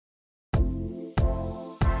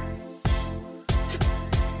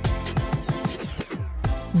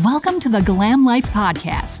Welcome to the Glam Life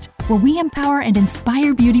Podcast, where we empower and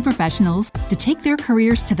inspire beauty professionals to take their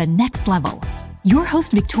careers to the next level. Your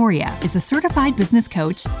host, Victoria, is a certified business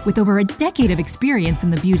coach with over a decade of experience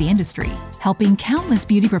in the beauty industry, helping countless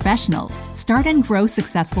beauty professionals start and grow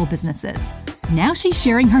successful businesses. Now she's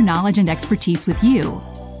sharing her knowledge and expertise with you.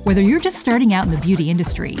 Whether you're just starting out in the beauty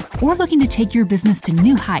industry or looking to take your business to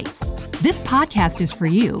new heights, this podcast is for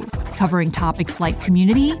you, covering topics like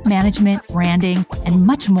community, management, branding, and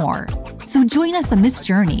much more. So join us on this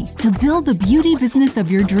journey to build the beauty business of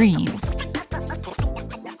your dreams.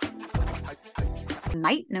 You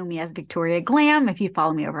might know me as Victoria Glam if you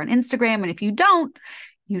follow me over on Instagram, and if you don't,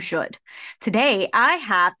 you should. Today, I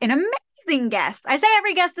have an amazing guest. I say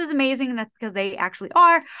every guest is amazing, and that's because they actually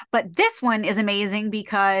are, but this one is amazing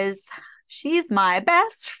because she's my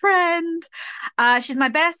best friend. She's my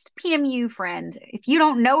best PMU friend. If you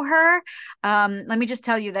don't know her, let me just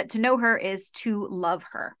tell you that to know her is to love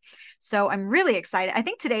her. So I'm really excited. I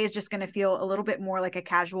think today is just going to feel a little bit more like a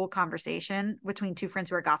casual conversation between two friends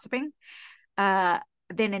who are gossiping than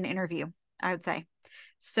an interview, I would say.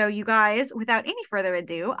 So you guys, without any further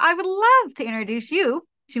ado, I would love to introduce you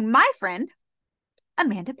to my friend,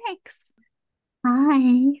 Amanda Banks.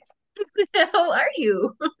 Hi. How are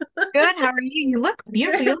you? Good. How are you? You look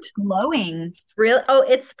beautiful. You look glowing. Really? Oh,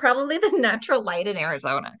 it's probably the natural light in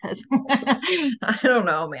Arizona because I don't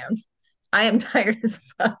know, man. I am tired as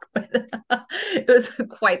fuck, but it was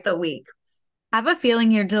quite the week. I have a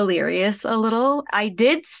feeling you're delirious a little. I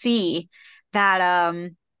did see that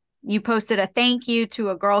you posted a thank you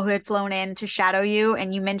to a girl who had flown in to shadow you,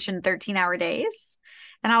 and you mentioned 13-hour days.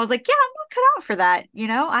 And I was like, yeah, I'm not cut out for that. You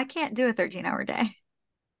know, I can't do a 13-hour day.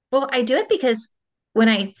 Well, I do it because when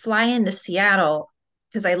I fly into Seattle,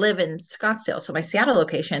 because I live in Scottsdale, so my Seattle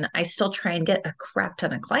location, I still try and get a crap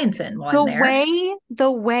ton of clients in while I'm there.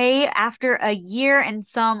 The way after a year and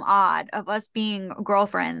some odd of us being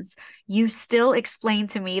girlfriends, you still explain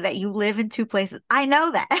to me that you live in two places. I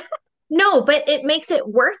know that. No, but it makes it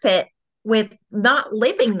worth it with not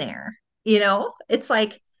living there. You know, it's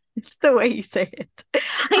like, it's the way you say it.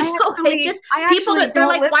 People, they're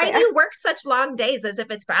like, why do you work such long days as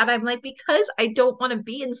if it's bad? I'm like, because I don't want to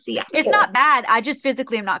be in Seattle. It's not bad. I just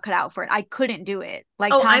physically am not cut out for it. I couldn't do it.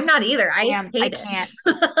 Like, I'm not either. I hate it.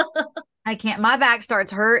 I can't. My back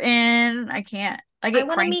starts hurting. I can't. I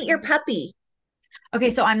want to meet your puppy. Okay,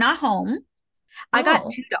 so I'm not home. I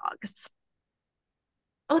got 2 dogs.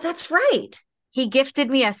 Oh, that's right. He gifted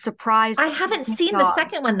me a surprise. I haven't seen the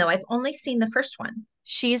second one, though. I've only seen the first one.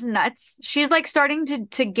 She's nuts. She's like starting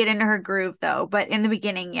to get into her groove, though. But in the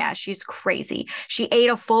beginning, yeah, she's crazy. She ate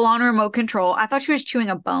a full-on remote control. I thought she was chewing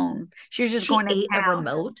a bone. She was just going to ate a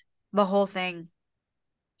remote? The whole thing.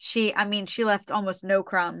 She left almost no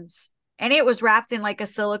crumbs. And it was wrapped in like a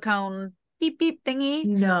silicone beep beep thingy.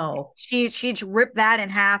 No. She ripped that in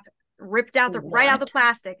half, ripped out right out the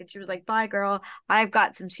plastic, and she was like, bye girl, I've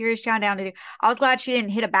got some serious chowing down to do. I was glad she didn't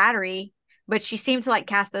hit a battery, but she seemed to like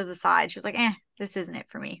cast those aside. She was like, this isn't it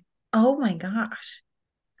for me. Oh my gosh.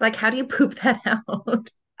 Like, how do you poop that out?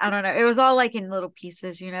 I don't know. It was all like in little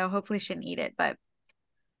pieces, you know. Hopefully she didn't eat it, but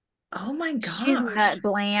oh my gosh. She's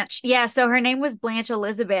Blanche. Yeah, so her name was Blanche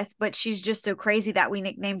Elizabeth, but she's just so crazy that we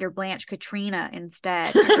nicknamed her Blanche Katrina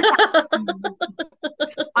instead.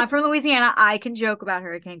 I'm from Louisiana. I can joke about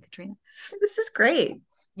Hurricane Katrina. This is great.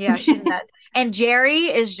 Yeah, she's nuts. And Jerry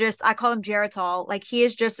is just, I call him Geritol. Like, he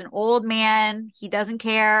is just an old man. He doesn't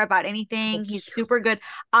care about anything. He's super good.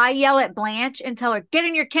 I yell at Blanche and tell her, get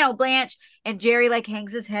in your kennel, Blanche. And Jerry like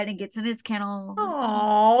hangs his head and gets in his kennel.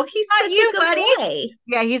 Oh, he's such a good boy.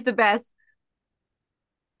 Yeah, he's the best.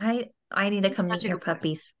 I need to come meet your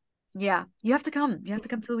puppies. Yeah, you have to come. You have to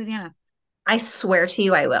come to Louisiana. I swear to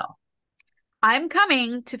you, I will. I'm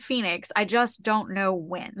coming to Phoenix. I just don't know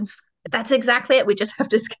when. That's exactly it. We just have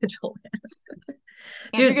to schedule it.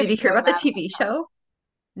 Dude, did you hear about the TV show?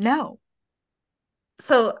 No.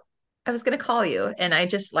 So I was going to call you, and I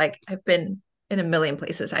just I've been in a million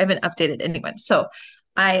places. I haven't updated anyone. So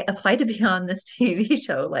I applied to be on this TV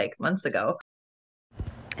show like months ago.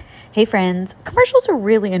 Hey friends, commercials are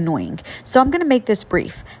really annoying, so I'm going to make this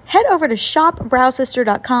brief. Head over to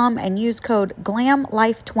shopbrowsister.com and use code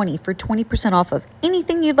GLAMLIFE20 for 20% off of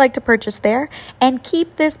anything you'd like to purchase there, and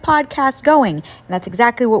keep this podcast going. And that's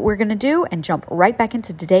exactly what we're going to do, and jump right back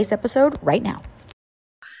into today's episode right now.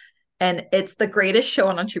 And it's the greatest show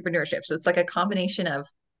on entrepreneurship. So it's like a combination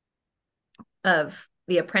of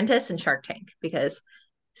The Apprentice and Shark Tank, because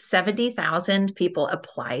 70,000 people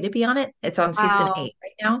apply to be on it. It's on season 8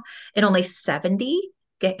 right now, and only 70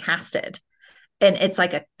 get casted. and it's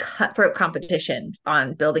like a cutthroat competition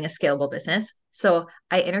on building a scalable business. So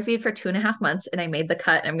I interviewed for 2.5 months and I made the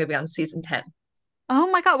cut. And I'm going to be on season 10. Oh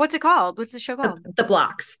my God. What's it called? What's the show called? The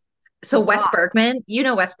Blocks. So The Wes Block. Bergman, you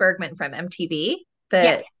know Wes Bergman from MTV.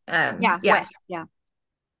 Yes. Yeah, Wes. Yeah.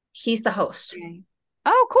 he's the host. Okay.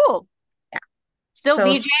 Oh, cool. Yeah. Still So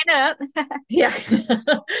DJing up. yeah.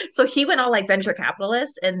 So he went all like venture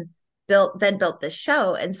capitalist and built this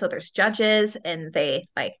show. And so there's judges and they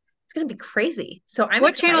like it's gonna be crazy. So I'm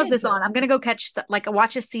What channel is excited this on? I'm gonna go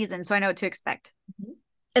watch a season so I know what to expect.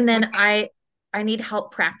 And then What channel? I need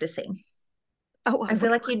help practicing. Oh, I feel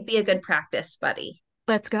like you'd be a good practice buddy.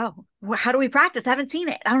 let's go. How do we practice? I haven't seen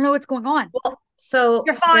it. I don't know what's going on. Well, so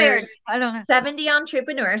You're fired. there's I don't know. 70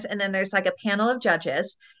 entrepreneurs, and then there's like a panel of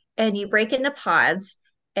judges, and you break into pods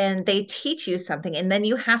and they teach you something. And then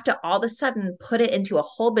you have to all of a sudden put it into a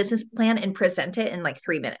whole business plan and present it in like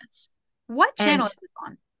 3 minutes. What And channel is this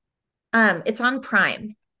on? it's on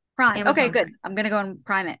Prime. Prime. Amazon Okay, good. Prime. I'm gonna go and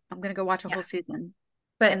Prime it. I'm gonna go watch a Yeah. whole season.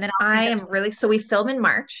 But And then I am really so we film in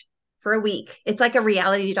March for a week. It's like a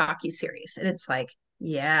reality docu-series. And it's like,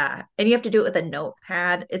 yeah. And you have to do it with a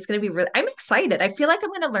notepad. It's gonna be really I'm excited. I feel like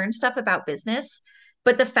I'm gonna learn stuff about business.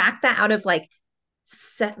 But the fact that out of like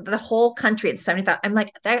the whole country it's 70,000, I'm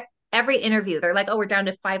like every interview, they're like, oh, we're down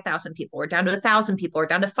to 5,000 people, we're down to 1,000 people, we're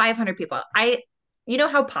down to 500 people. You know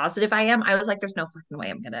how positive I am. I was like, there's no fucking way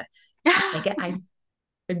I'm gonna make it. I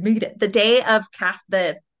made it. The day of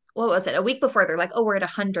what was it? A week before, they're like, oh, we're at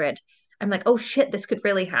 100. I'm like, oh shit, this could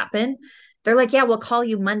really happen. They're like, yeah, we'll call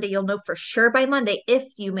you Monday. You'll know for sure by Monday if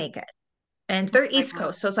you make it. And they're East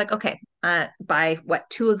Coast. So it's like, okay, by what,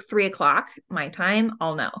 2 or 3 o'clock my time,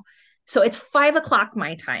 I'll know. So it's 5 o'clock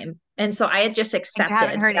my time. And so I had just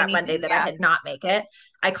accepted that Monday that I had not make it.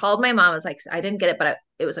 I called my mom. I was like, I didn't get it, but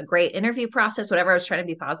it was a great interview process, whatever. I was trying to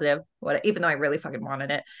be positive, even though I really fucking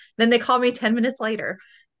wanted it. Then they called me 10 minutes later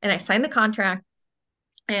and I signed the contract.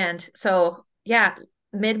 And so, yeah,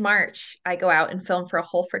 mid-March, I go out and film for a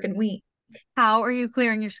whole freaking week. How are you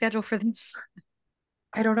clearing your schedule for this?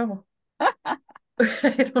 I don't know.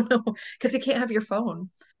 I don't know because you can't have your phone,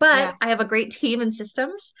 but Yeah. I have a great team and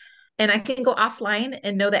systems and I can go offline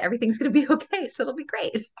and know that everything's going to be okay. So it'll be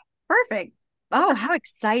great. Perfect. Oh, how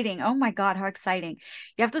exciting. Oh my God, how exciting.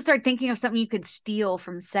 You have to start thinking of something you could steal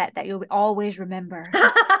from set that you'll always remember.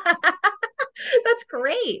 That's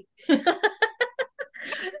great.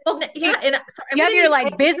 Well, yeah, and so you have your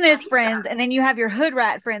like business friends, and then you have your hood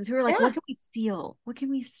rat friends who are like, what can we steal? What can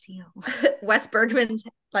we steal? Wes Bergman's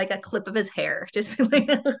like a clip of his hair, just like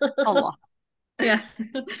oh, yeah.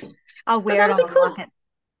 I'll wear it on a locket.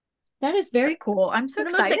 That is very cool. I'm so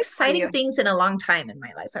excited. The most exciting things in a long time in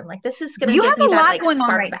my life. I'm like, this is going to give me that like going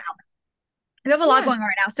spark on right back. Now. You have a lot going on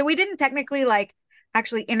right now. So we didn't technically like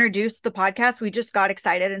actually introduce the podcast. We just got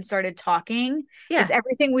excited and started talking. Yeah. Is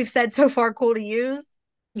everything we've said so far cool to use?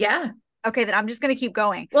 Yeah. Okay, then I'm just going to keep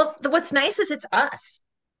going. Well, what's nice is it's us.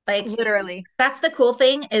 Like literally. That's the cool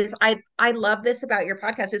thing is I love this about your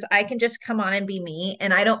podcast is I can just come on and be me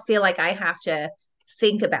and I don't feel like I have to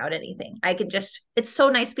think about anything. I can just it's so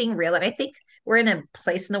nice being real. And I think we're in a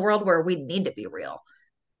place in the world where we need to be real.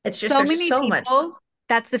 It's just so there's so much.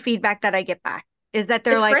 That's the feedback that I get back is that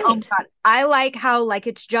they're like, oh my God, I like how like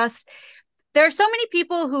it's just there are so many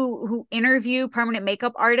people who interview permanent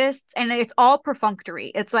makeup artists and it's all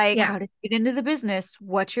perfunctory. It's like, how did you get into the business?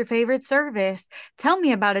 What's your favorite service? Tell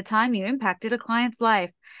me about a time you impacted a client's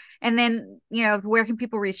life. And then, where can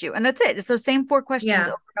people reach you? And that's it. It's those same 4 questions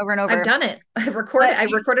over and over. I've done it. I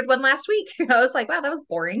recorded one last week. I was like, wow, that was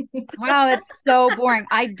boring. Wow, that's so boring.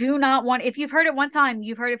 I do not want, if you've heard it one time,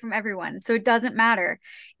 you've heard it from everyone. So it doesn't matter.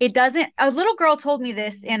 A little girl told me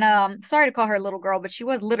this sorry to call her a little girl, but she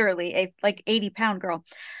was literally a like 80-pound girl.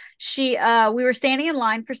 We were standing in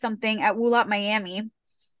line for something at Woolot, Miami.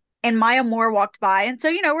 And Maya Moore walked by. And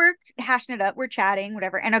so, we're hashing it up. We're chatting,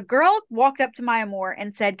 whatever. And a girl walked up to Maya Moore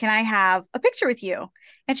and said, can I have a picture with you?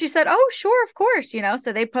 And she said, oh, sure, of course.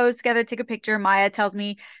 So they posed together, take a picture. Maya tells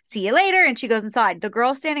me, see you later. And she goes inside. The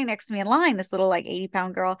girl standing next to me in line, this little like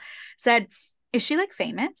 80-pound girl, said, is she like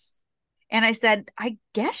famous? And I said, I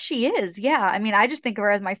guess she is. Yeah. I mean, I just think of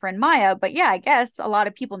her as my friend Maya. But yeah, I guess a lot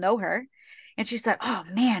of people know her. And she said, oh,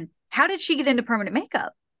 man, how did she get into permanent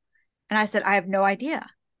makeup? And I said, I have no idea.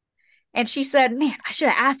 And she said, man, I should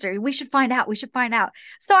have asked her. We should find out.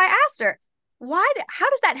 So I asked her, how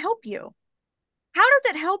does that help you? How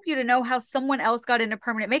does it help you to know how someone else got into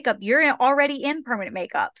permanent makeup? You're already in permanent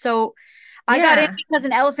makeup. So I got in because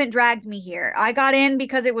an elephant dragged me here. I got in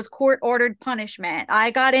because it was court-ordered punishment.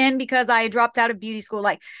 I got in because I dropped out of beauty school.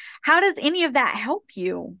 Like, how does any of that help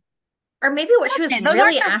you? Or maybe what she was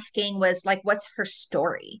really asking was like, what's her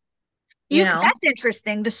story? That's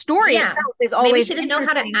interesting. The story Yeah. itself is Maybe always she didn't know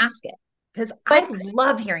how to interesting. ask it, because But I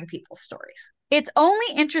love hearing people's stories. it's only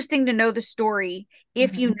interesting to know the story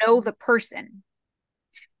if you Mhm. know the person.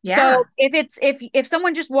 Yeah. So if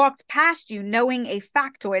someone just walked past you, knowing a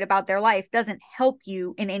factoid about their life doesn't help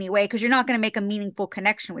you in any way, because you're not going to make a meaningful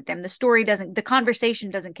connection with them. The conversation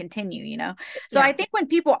doesn't continue. So Yeah. I think when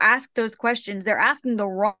people ask those questions, they're asking the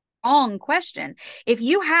wrong question. If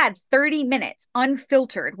you had 30 minutes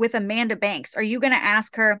unfiltered with Amanda Banks, are you going to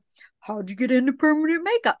ask her, how'd you get into permanent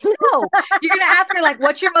makeup? No, you're going to ask her, like,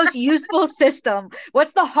 what's your most useful system?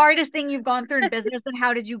 What's the hardest thing you've gone through in business, and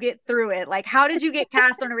how did you get through it? Like, how did you get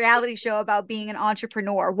cast on a reality show about being an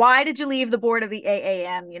entrepreneur? Why did you leave the board of the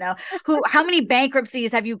AAM? How many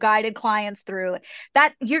bankruptcies have you guided clients through?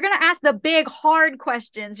 That you're going to ask the big, hard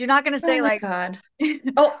questions. You're not going to say, Oh my like, God.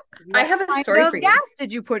 Oh, I what have a kind story of for you. gas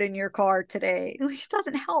did you put in your car today? It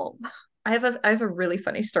doesn't help. I have a really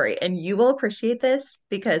funny story, and you will appreciate this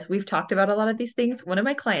because we've talked about a lot of these things. One of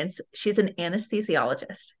my clients, she's an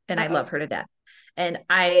anesthesiologist, and I Uh-oh. love her to death. And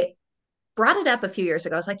I brought it up a few years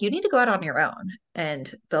ago. I was like, you need to go out on your own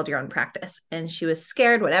and build your own practice. And she was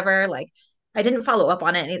scared, whatever. Like, I didn't follow up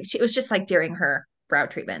on it. It was just like during her brow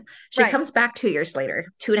treatment. She Right. comes back 2 years later,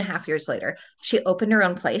 2.5 years later. She opened her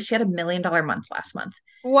own place. She had $1 million month last month.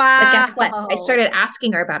 But guess what? I Wow. started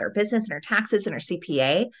asking her about her business and her taxes and her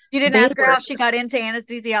CPA. You didn't They ask her how were, she got into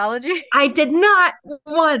anesthesiology? I did not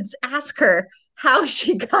once ask her how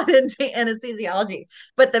she got into anesthesiology.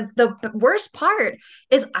 But the worst part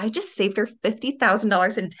is I just saved her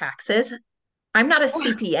 $50,000 in taxes. I'm not a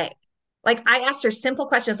CPA. Like, I asked her simple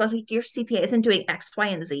questions. I was like, your CPA isn't doing X, Y,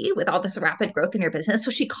 and Z with all this rapid growth in your business.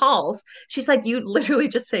 So she calls. She's like, you literally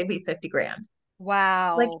just saved me 50 grand.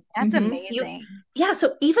 Like, Wow. That's you, amazing. yeah.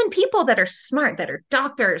 So even people that are smart, that are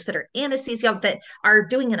doctors, that are anesthesiologists, that are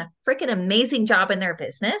doing a freaking amazing job in their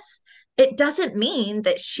business, it doesn't mean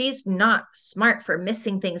that she's not smart for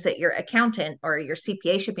missing things that your accountant or your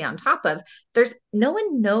CPA should be on top of. There's no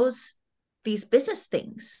one knows these business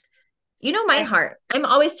things. You know my Right. heart. I'm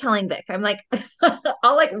always telling Vic, I'm like,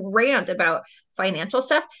 I'll like rant about financial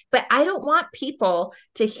stuff, but I don't want people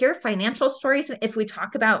to hear financial stories. If we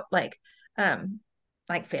talk about um,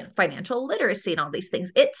 financial literacy and all these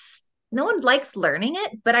things, it's no one likes learning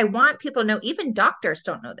it, but I want people to know even doctors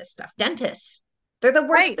don't know this stuff. Dentists, they're the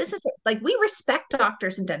worst Right. business. Like, we respect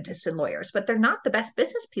doctors and dentists and lawyers, but they're not the best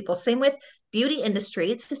business people. Same with beauty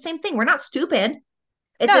industry. It's the same thing. We're not stupid.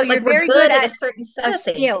 It's No, like you're we're very good good at a at certain set a of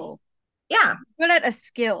things. skill. Yeah. Good at a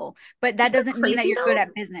skill, but that Isn't that doesn't mean that crazy you're good though?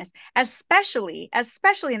 at business. Especially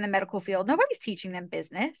in the medical field. Nobody's teaching them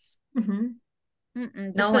business. Mm-hmm.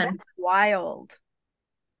 No So one. that's wild.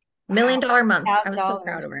 Million Wow. dollar month. I was so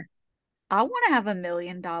proud of $1,000. her. I want to have $1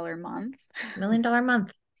 million month. $1 million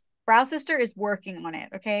month. Brow Sister is working on it.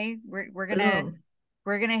 Okay. Boom.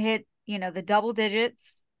 We're gonna hit, the double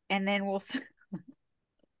digits, and then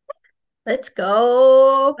Let's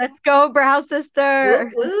go. let's go, Brow Woo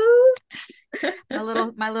Sister. woo.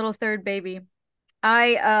 My little third baby.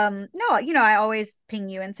 I no, I always ping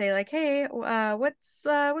you and say, like, hey, what's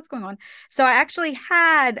going on? So I actually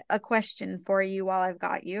had a question for you while I've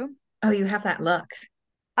got you. Oh, you have that look.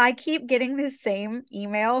 I keep getting this same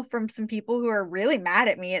email from some people who are really mad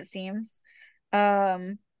at me, it seems.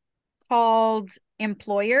 Um called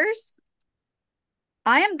employers.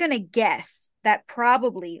 I am gonna guess that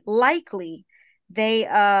probably, likely, they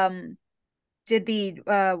did the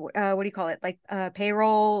what do you call it? Like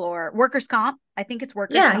payroll or workers' comp. I think it's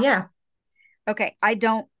workers' Yeah, comp. yeah. Okay, I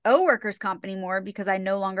don't owe workers' comp anymore because I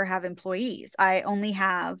no longer have employees. I only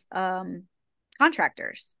have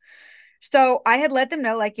contractors. So I had let them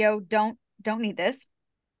know, like, yo, don't need this.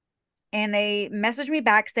 And they messaged me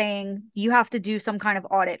back saying you have to do some kind of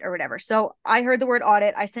audit or whatever. So I heard the word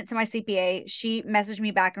audit. I sent to my CPA. She messaged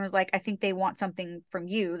me back and was like, I think they want something from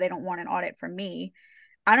you. They don't want an audit from me.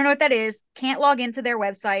 I don't know what that is. Can't log into their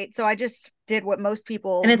website. So I just did what most And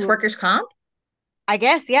people it's who, workers' comp. I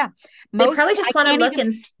guess, yeah. They Most, probably I just want to can't look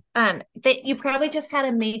even, and that you probably just had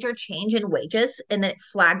a major change in wages and then it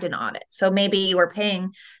flagged an audit. So maybe you were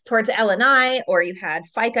paying towards L&I, or you had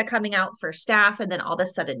FICA coming out for staff and then all of a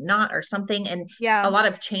sudden not, or something. And a yeah, lot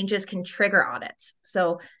of changes can trigger audits.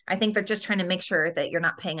 So I think they're just trying to make sure that you're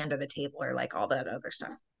not paying under the table or like all that other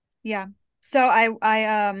stuff. yeah. So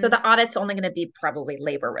So the audit's only going to be probably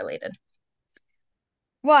labor related.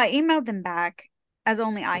 well, I emailed them back as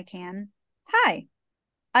only I can. Hi,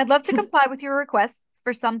 I'd love to comply with your requests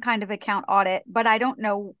for some kind of account audit, but I don't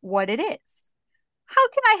know what it is. How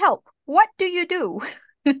can I help? What do you do?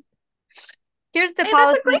 here's the Hey, that's a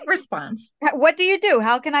policy. great response. What do you do?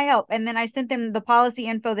 How can I help? And then I sent them the policy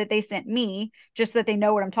info that they sent me, just so that they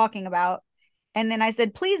know what I'm talking about. And then I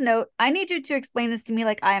said, please note, I need you to explain this to me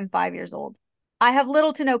like I am 5 years old. I have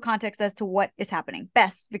little to no context as to what is happening.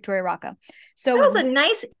 Best, Victoria Rocca. That So was a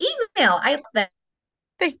nice email. I love that.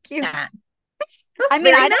 thank you. That's I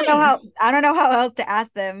mean, very nice. I don't know how else to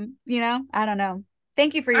ask them, I don't know.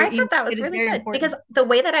 Thank you for your I email. thought that It was is really very good because important. the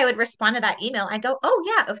way that I would respond to that email, I go,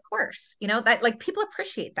 oh yeah, of course. That like people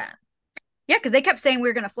appreciate that. Yeah, because they kept saying we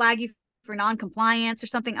were going to flag you for non-compliance or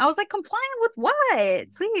something. I was like, compliant with what?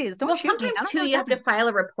 Please don't Well, shoot me. I sometimes don't know too, what's you have to happening. file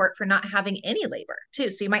a report for not having any labor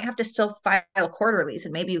too. So you might have to still file quarterlies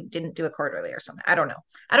and maybe you didn't do a quarterly or something. I don't know.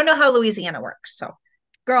 I don't know how Louisiana works. So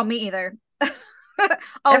Girl, me either.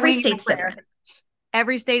 I'll every wing it state's for there. different.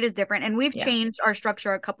 Every state is different, and we've Yeah. changed our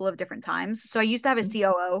structure a couple of different times. So I used to have a Mhm.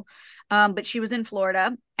 COO, but she was in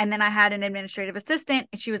Florida, and then I had an administrative assistant,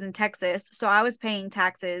 and she was in Texas. So I was paying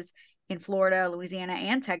taxes in Florida, Louisiana,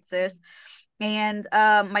 and Texas. And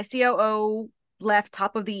my COO left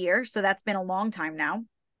top of the year, so that's been a long time now.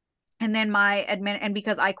 And then my admin, and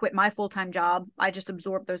because I quit my full-time job, I just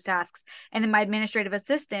absorbed those tasks. And then my administrative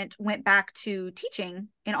assistant went back to teaching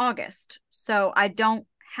in August. So I don't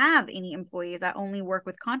have any employees. I only work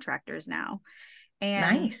with contractors now.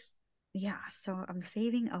 And Nice. yeah, so I'm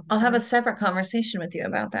saving a I'll have a bunch. separate conversation with you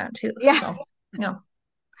about that too. Yeah. So, yeah.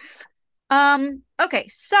 Okay,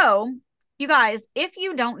 so you guys, if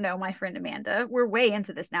you don't know my friend Amanda, we're way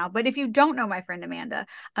into this now, but if you don't know my friend Amanda,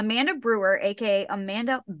 Amanda Brewer, aka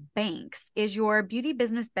Amanda Banks, is your beauty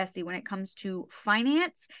business bestie when it comes to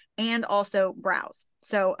finance and also BROWS.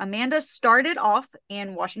 So Amanda started off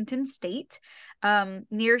in Washington State,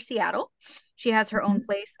 near Seattle. She has her own Mhm.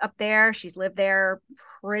 place up there. She's lived there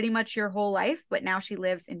pretty much your whole life, but now she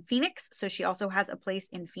lives in Phoenix. So she also has a place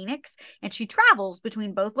in Phoenix, and she travels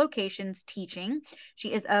between both locations teaching.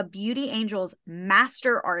 She is a Beauty Angels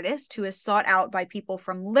master artist who is sought out by people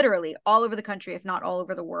from literally all over the country, if not all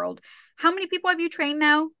over the world. How many people have you trained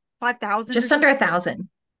now? 5,000 or Just under something? 1,000.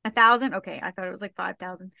 1,000? Okay, I thought it was like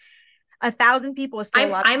 5,000. 1,000 people is still a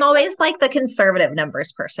I'm lot of I'm people. always like the conservative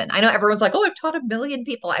numbers person. I know everyone's like, "Oh, I've taught 1 million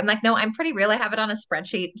people." I'm like, "No, I'm pretty real. I have it on a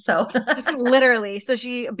spreadsheet." So, Just literally. So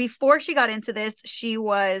before she got into this, she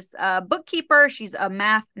was a bookkeeper. She's a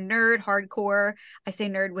math nerd, hardcore. I say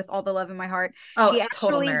nerd with all the love in my heart. oh, She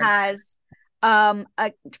total actually nerd. has,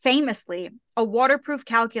 famously, a waterproof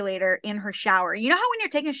calculator in her shower. You know how when you're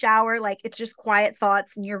taking a shower, like it's just quiet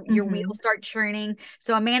thoughts and your Mhm. wheels start churning.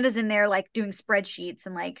 So Amanda's in there like doing spreadsheets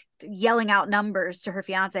and like yelling out numbers to her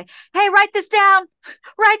fiance. Hey, write this down.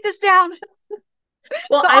 Write this down.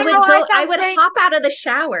 Well, The ROI I sounds would great. hop out of the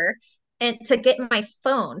shower and to get my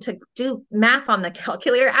phone to do math on the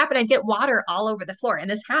calculator app, and I'd get water all over the floor. And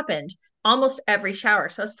this happened almost every shower.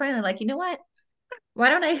 So I was finally like, you know what? Why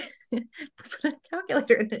don't I put a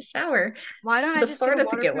calculator in the shower Why so don't I the just get floor a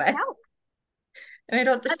doesn't get waterproof wet couch? and I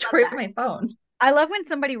don't I love destroy that. my phone? I love when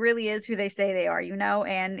somebody really is who they say they are,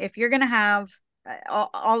 and if you're going to have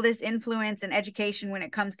all this influence and education when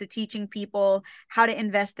it comes to teaching people how to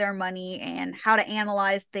invest their money and how to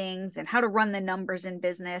analyze things and how to run the numbers in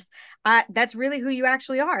business, that's really who you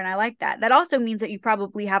actually are. And I like that. That also means that you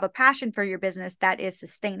probably have a passion for your business that is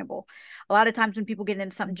sustainable. A lot of times when people get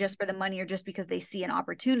into something just for the money or just because they see an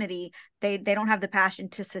opportunity, they don't have the passion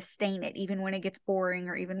to sustain it, even when it gets boring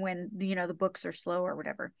or even when, the books are slow or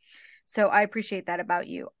whatever. So I appreciate that about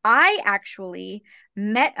you. I actually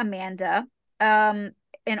met Amanda an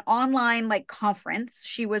online like conference.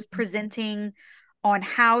 She was presenting on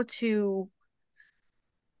how to,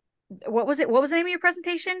 what was it? What was the name of your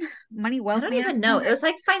presentation? Money I wealth don't even know. management? It was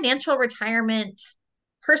like financial retirement.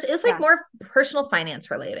 It was like Yeah. more personal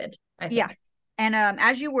finance related, I Yeah. think. And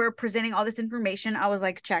as you were presenting all this information, I was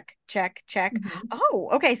like, check, check, check. Mhm. Oh,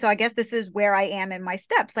 okay. So I guess this is where I am in my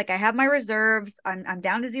steps. Like I have my reserves. I'm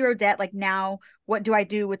down to zero debt. Like now, what do I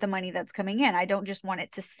do with the money that's coming in? I don't just want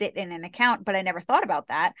it to sit in an account, but I never thought about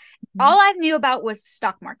that. Mhm. All I knew about was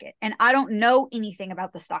stock market, and I don't know anything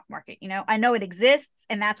about the stock market. I know it exists,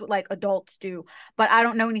 and that's what like adults do, but I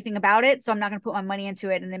don't know anything about it, so I'm not going to put my money into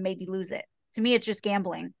it and then maybe lose it. To me, it's just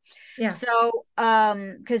gambling. Yeah. So,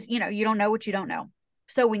 because you don't know what you don't know.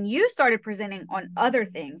 So when you started presenting on other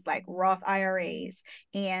things like Roth IRAs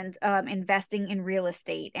and investing in real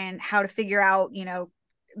estate and how to figure out,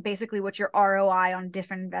 basically what your ROI on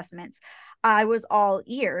different investments, I was all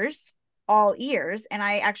ears, and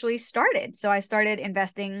I actually started. So I started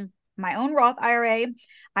investing my own Roth IRA.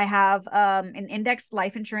 I have an indexed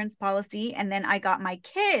life insurance policy, and then I got my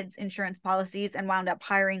kids insurance policies and wound up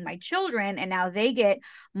hiring my children, and now they get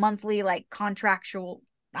monthly like contractual,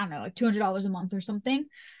 I don't know, like $200 a month or something.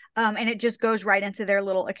 And it just goes right into their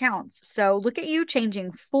little accounts. So look at you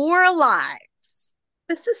changing 4 lives.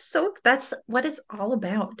 That's what it's all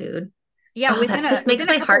about, dude. Yeah, Oh, that just makes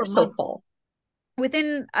within a my couple heart of so months. full.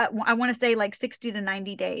 Within I want to say like 60 to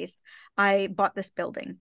 90 days, I bought this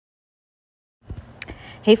building.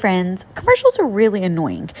 Hey friends, commercials are really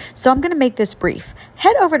annoying, so I'm going to make this brief.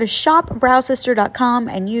 Head over to shopbrowsister.com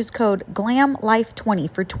and use code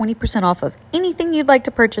GLAMLIFE20 for 20% off of anything you'd like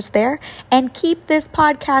to purchase there and keep this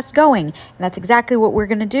podcast going. And that's exactly what we're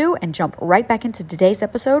going to do and jump right back into today's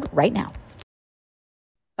episode right now.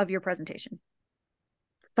 Of your presentation.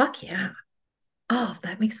 Fuck yeah. Oh,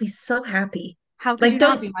 that makes me so happy. How could you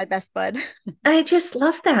not be my best bud? I just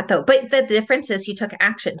love that though. But the difference is you took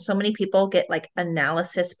action. So many people get like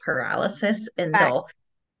analysis paralysis and Facts.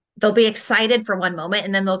 they'll be excited for one moment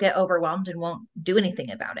and then they'll get overwhelmed and won't do anything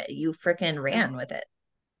about it. You freaking ran with it.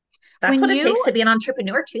 That's what it takes to be an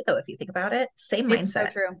entrepreneur too, though, if you think about it. Same It's so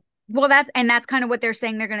mindset. true. Well, that's kind of what they're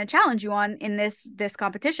saying they're going to challenge you on in this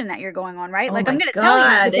competition that you're going on, right? Oh Like my I'm going to tell you,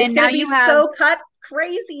 God. but then It's now gonna be you have so cut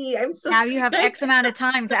crazy. I'm so now you have scared. X amount of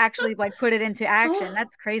time to actually like put it into action.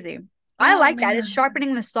 That's crazy. I Oh like that. It's man.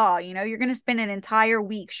 sharpening the saw. You're going to spend an entire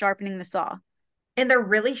week sharpening the saw. And they're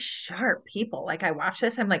really sharp people. Like I watch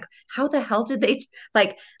this, I'm like, how the hell did they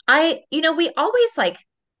like we always like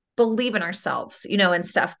believe in ourselves, and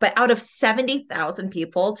stuff. But out of 70,000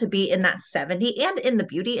 people to be in that 70 and in the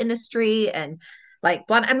beauty industry and like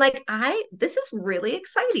blonde, I'm like, this is really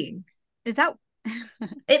exciting. Is that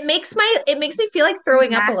it makes me feel like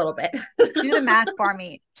throwing up a little bit. Do the math for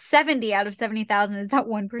me. 70 out of 70,000, is that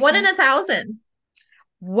 1%? 1 in 1,000.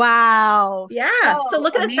 Wow. Yeah. So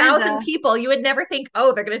look at Amanda, 1,000 people. You would never think,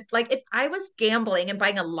 oh, they're gonna like if I was gambling and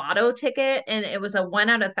buying a lotto ticket and it was a 1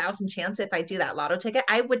 out of 1,000 chance if I do that lotto ticket,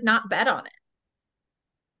 I would not bet on it.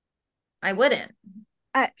 I wouldn't.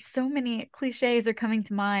 So many cliches are coming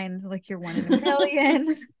to mind, like you're 1 in a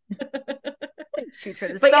million. Shoot for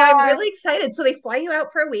the But star. yeah, I'm really excited. So they fly you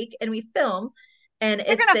out for a week and we film, and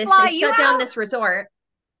They're it's gonna this. fly They you shut down out? this resort,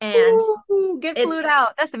 and Get flued it's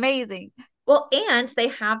out. That's amazing. well, and they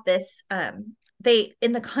have this. They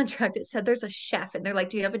in the contract it said there's a chef, and they're like,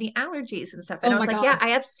 "Do you have any allergies and stuff?" And Oh I my was like, God. "Yeah, I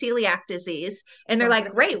have celiac disease." And they're Don't like,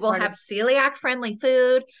 even get me "Great, we'll started. have celiac friendly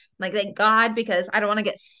food." I'm like, thank God, because I don't want to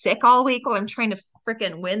get sick all week while I'm trying to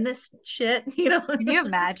freaking win this shit. Can you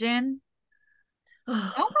imagine?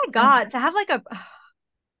 Oh, Oh my God. To have like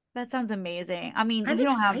that sounds amazing. I mean, I'm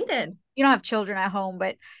excited. you don't have children at home,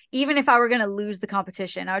 but even if I were going to lose the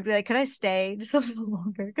competition, I would be like, could I stay just a little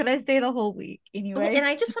longer? Could I stay the whole week Oh, and anyway?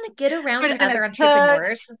 I just want to get We're around just gonna other cook.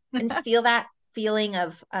 entrepreneurs and feel that feeling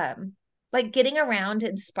of like getting around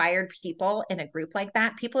inspired people in a group like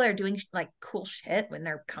that. People are doing like cool shit when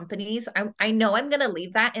they're companies. I know I'm gonna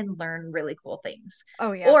leave that and learn really cool things.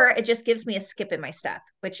 Oh yeah. Or it just gives me a skip in my step,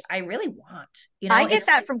 which I really want. I get It's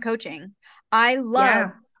that from coaching. I love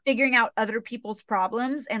yeah. figuring out other people's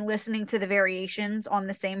problems and listening to the variations on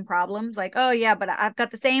the same problems. Like, oh yeah, but I've got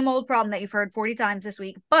the same old problem that you've heard 40 times this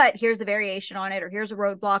week, but here's the variation on it, or here's a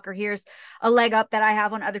roadblock, or here's a leg up that I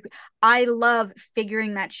have on other people. I love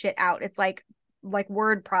figuring that shit out. It's like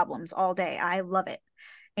word problems all day. I love it.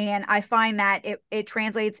 And I find that it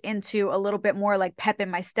translates into a little bit more like pep in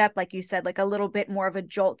my step, like you said, like a little bit more of a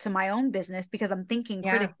jolt to my own business because I'm thinking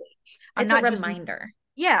Yeah. critically. I'm It's a not just reminder.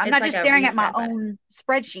 I'm It's not like just a staring at my reset button. own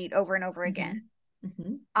spreadsheet over and over again.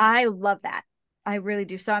 Mm-hmm. I love that. I really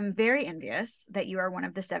do. So I'm very envious that you are one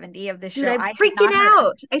of the 70 of this Dude, show. I'm I have freaking not heard of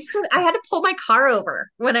out. I had to pull my car over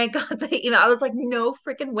when I got the email. I was like, no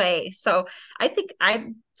freaking way. So I think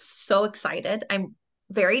I'm so excited. I'm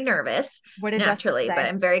very nervous What did Dustin naturally, but say?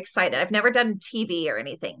 I'm very excited. I've never done TV or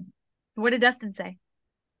anything. What did Dustin say?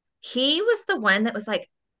 He was the one that was like,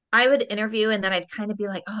 I would interview and then I'd kind of be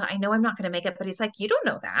like, oh, I know I'm not going to make it. But he's like, you don't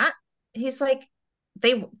know that. He's like,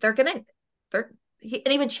 they're gonna, they're, and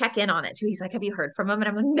he would check in on it too. He's like, have you heard from him? And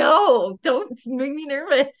I'm like, no, don't make me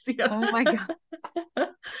nervous. Oh my God.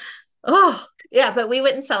 Oh, yeah, but we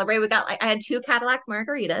went and celebrate. We got I had 2 Cadillac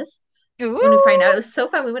margaritas. Ooh. When we find out, it was so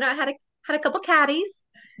fun. We went out, had a couple caddies.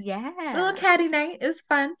 Yeah. A little caddy night. It was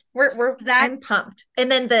fun. I'm pumped. And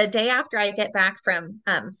then the day after I get back from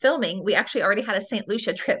filming, we actually already had a St.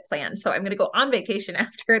 Lucia trip planned. So I'm gonna go on vacation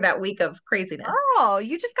after that week of craziness. Oh,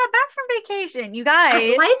 you just got back from vacation. You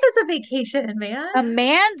guys. Life is a vacation, man.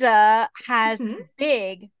 Amanda has Mhm.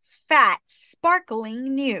 big, fat,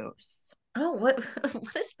 sparkling news. Oh, what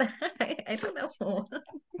what is that? I don't know.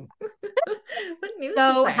 What news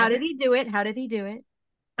So, is how that? did he do it? How did he do it?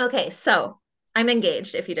 Okay, so I'm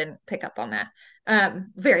engaged if you didn't pick up on that.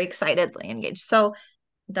 Very excitedly engaged. So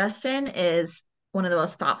Dustin is one of the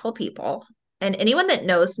most thoughtful people. And anyone that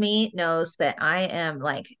knows me knows that I am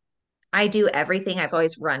like I do everything. I've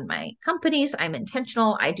always run my companies. I'm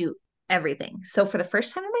intentional. I do everything. So for the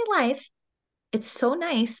first time in my life, it's so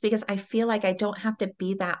nice because I feel like I don't have to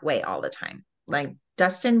be that way all the time. Like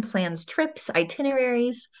Dustin plans trips,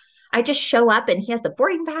 itineraries. I just show up and he has the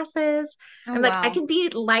boarding passes. Oh, I'm like, I wow. can be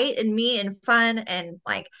light and me and fun. And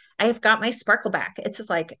like, I have got my sparkle back. It's just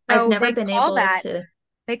like, I've So never been able to.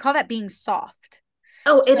 they call that being soft.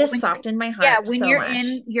 Oh, So it is when soft in my yeah, heart when so you're much.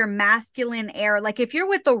 in your masculine air, like if you're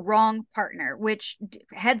with the wrong partner, which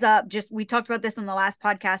heads up, just we talked about this in the last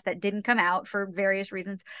podcast that didn't come out for various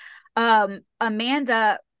reasons.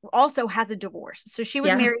 Amanda also has a divorce. So she was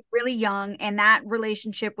Yeah. married really young, and that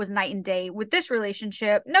relationship was night and day. With this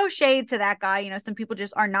relationship, no shade to that guy. You know, some people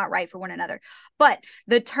just are not right for one another. But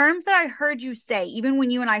the terms that I heard you say, even when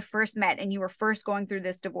you and I first met and you were first going through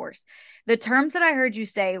this divorce, the terms that I heard you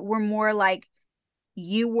say were more like,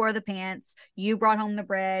 you wore the pants, you brought home the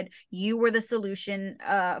bread, you were the solution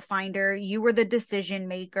finder, you were the decision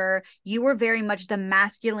maker, you were very much the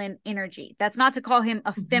masculine energy. That's not to call him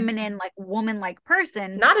a Mhm. feminine, like woman like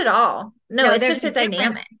person. Not at all. No, No, it's there's just a a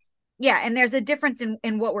dynamic. difference. Yeah, and there's a difference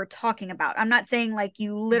in what we're talking about. I'm not saying like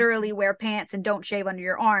you literally wear pants and don't shave under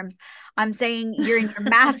your arms. I'm saying you're in your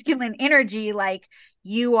masculine energy, like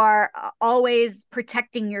you are always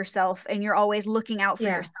protecting yourself and you're always looking out for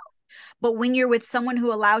Yeah. yourself. But when you're with someone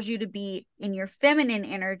who allows you to be in your feminine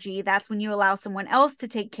energy, that's when you allow someone else to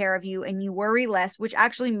take care of you and you worry less, which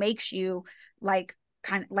actually makes you like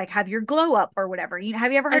kind of like have your glow up or whatever. You know,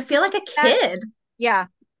 have you ever I heard feel people like a say that? kid. Yeah.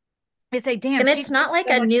 They say, damn, And she it's not like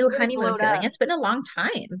so a much, she new really honeymoon glowed feeling. up. It's been a long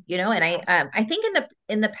time, and Yeah. I think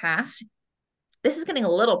in the past, this is getting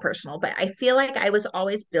a little personal, but I feel like I was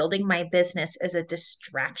always building my business as a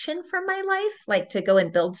distraction from my life, like to go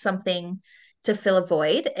and build something to fill a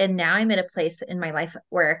void. And now I'm in a place in my life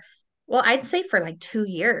where, well, I'd say for like 2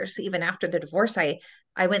 years, even after the divorce, I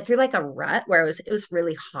went through like a rut where it was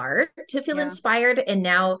really hard to feel Yeah. inspired. And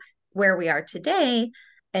now where we are today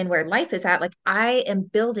and where life is at, like I am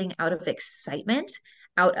building out of excitement,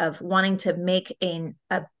 out of wanting to make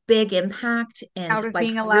a big impact and Out of like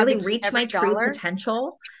being allowed to really keep reach my every true dollar.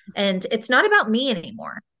 potential. And it's not about me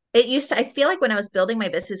anymore. It used to, I feel like when I was building my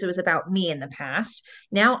business, it was about me in the past.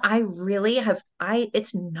 Now I really have,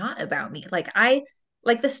 it's not about me.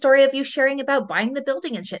 Like the story of you sharing about buying the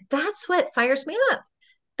building and shit. That's what fires me up.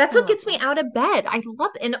 That's I what love gets me that. out of bed. I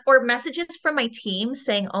love and or messages from my team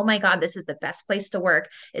saying, "Oh my God, this is the best place to work.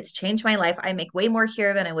 It's changed my life. I make way more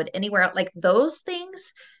here than I would anywhere else." Like those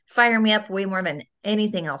things fire me up way more than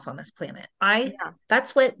anything else on this planet. Yeah.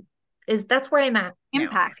 That's where I'm at now.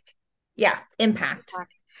 Impact. Yeah, impact.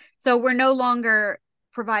 Impact. So we're no longer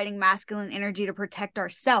providing masculine energy to protect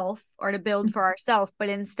ourselves or to build for ourselves, but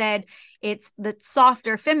instead it's the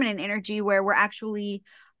softer feminine energy where we're actually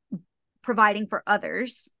providing for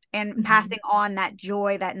others and Mhm. passing on that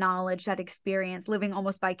joy, that knowledge, that experience, living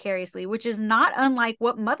almost vicariously, which is not unlike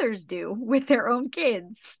what mothers do with their own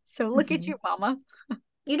kids. So look at you, Mhm. mama.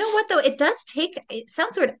 You know what though? It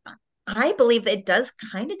sounds weird. I believe that it does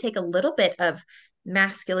kind of take a little bit of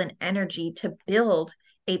masculine energy to build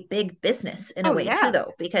a big business in a Oh, way too, yeah.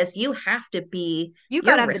 though, because You got you're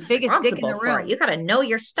to have the biggest dick in responsible the for it. room. You got to know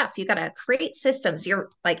your stuff. You got to create systems. You're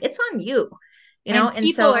like, it's on you, And And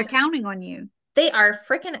people are so counting on you. they are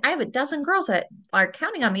freaking, I have a dozen girls that are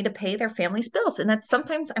counting on me to pay their family's bills. And that's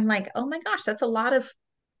sometimes I'm like, oh my gosh, that's a lot of,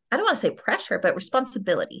 I don't want to say pressure, but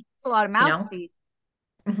responsibility, It's a lot of you mouths to know? feed.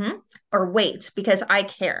 hmm or wait because I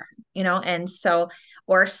care, and so,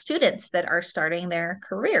 or students that are starting their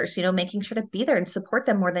careers, making sure to be there and support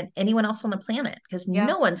them more than anyone else on the planet because Yeah.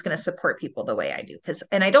 no one's going to support people the way I do.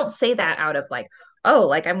 And I don't say that out of like, oh,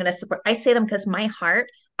 like I'm going to support, I say them because my heart,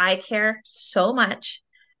 I care so much.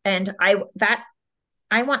 And I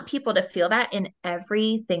want people to feel that in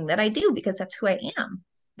everything that I do because that's who I am.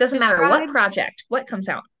 Doesn't matter what Describe project, what comes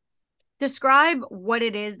out. describe what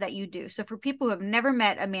it is that you do. So for people who have never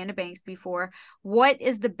met Amanda Banks before, what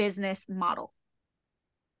is the business model?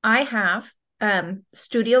 I have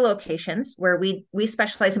studio locations where we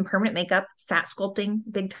specialize in permanent makeup, fat sculpting,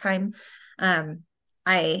 big time.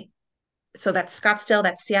 I so that's Scottsdale,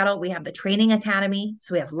 that's Seattle. We have the training academy.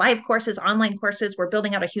 So we have live courses, online courses. We're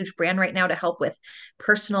building out a huge brand right now to help with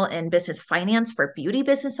personal and business finance for beauty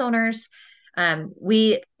business owners.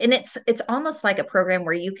 It's almost like a program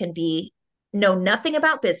where you can know nothing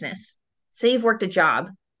about business. Say you've worked a job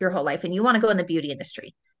your whole life and you want to go in the beauty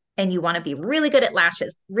industry and you want to be really good at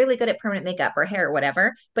lashes, really good at permanent makeup or hair or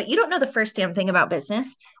whatever, but you don't know the first damn thing about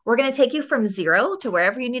business. We're going to take you from zero to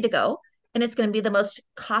wherever you need to go, and it's going to be the most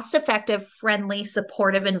cost effective, friendly,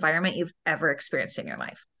 supportive environment you've ever experienced in your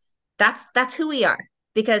life. That's who we are.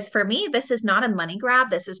 because for me, this is not a money grab.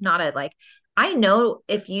 This is not a like, I know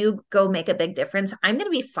if you go make a big difference, I'm going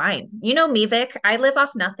to be fine. You know me, Vic, I live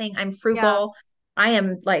off nothing. I'm Yeah. frugal. I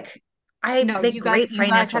am like, I No, make great you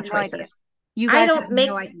guys financial have no idea. choices. You I guys have don't make,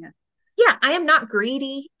 no idea. yeah, I am not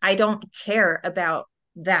greedy. I don't care about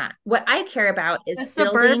that. What I care about The is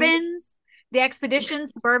building. Suburbans, the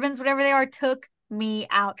Expeditions, Suburbans, whatever they are, took me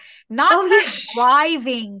out. Not Oh, for yeah.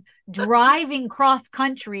 driving cross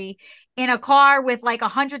country in a car with like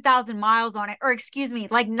 100,000 miles on it, or excuse me,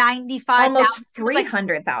 like 95,000. Almost It was like,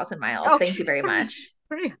 300,000 miles. okay, Thank you very much.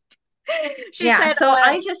 she Yeah. said, So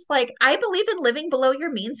I just like, I believe in living below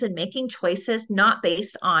your means and making choices not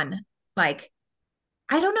based on like,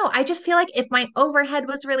 I don't know. I just feel like if my overhead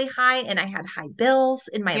was really high and I had high bills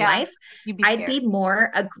in my yeah, life, you'd be I'd scared. be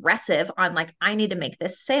more aggressive on like, I need to make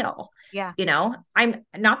this sale. Yeah. You know, I'm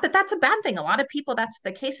not that that's a bad thing. A lot of people, that's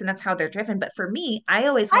the case and that's how they're driven. But for me, I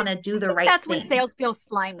always I, want to do I the think right that's when thing. sales feel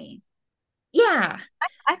slimy. Yeah.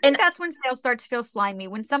 I think And that's when sales start to feel slimy,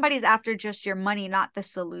 when somebody's after just your money, not the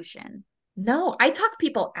solution. no, I talk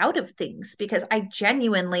people out of things because I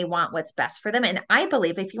genuinely want what's best for them. And I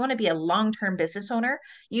believe if you want to be a long-term business owner,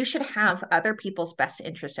 you should have other people's best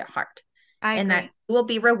interest at heart. I And that agree. you will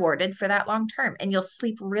be rewarded for that long term. And you'll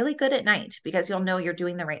sleep really good at night because you'll know you're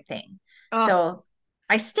doing the right thing. Oh, So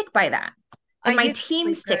I stick by that. I And my used to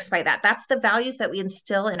team sleep sticks good. by that. That's the values that we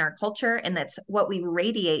instill in our culture. And that's what we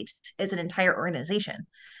radiate as an entire organization.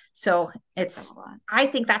 So Like that a it's, lot. I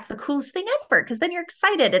think that's the coolest thing ever because then you're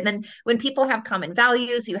excited. And then when people have common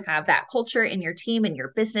values, you have that culture in your team and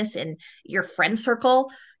your business and your friend circle,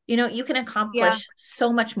 you know, you can Yeah, accomplish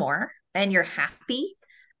so much more and you're happy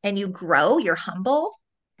and you grow, you're humble.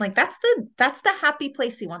 Like that's the happy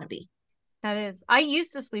place you want to be. that is. I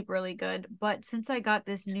used to sleep really good, but since I got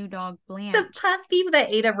this new dog, The Blanche, puppy that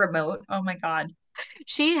ate a remote. Oh my God.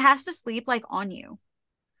 she has to sleep like on you.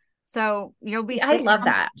 So you'll be I sleeping. love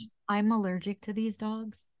that. I'm allergic to these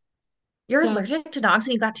dogs. You're So, allergic to dogs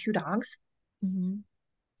and you got two dogs mhm.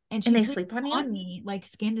 And and she they sleeps sleep on you? on me like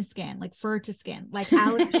skin to skin, like fur to skin, like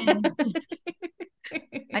allergen to skin.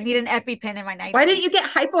 I need an EpiPen in my Why didn't nightstand. you get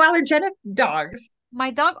hypoallergenic dogs?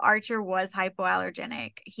 My dog Archer was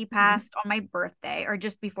hypoallergenic. He Mhm. passed on my birthday, or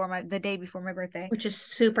just before the day before my birthday. Which is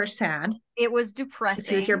super sad It was because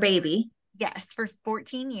he was your depressing. baby. Yes, for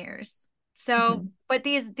 14 years. So, Mhm. but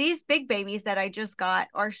these big babies that I just got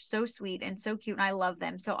are so sweet and so cute, and I love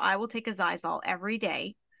them. So I will take a Zysol every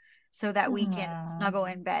day so that we can Aw. snuggle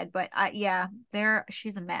in bed. But yeah,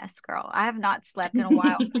 she's a mess, girl. I have not slept in a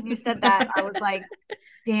while. When you said that, I was like,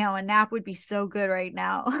 damn, a nap would be so good right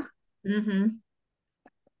now. hmm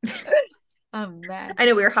A I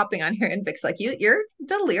know mess. we were hopping on here and Vic's like, you're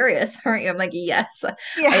delirious, aren't you? I'm like, yes.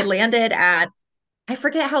 I Yeah. landed at I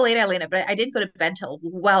forget how late I landed, but I didn't go to bed till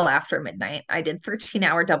well after midnight. I did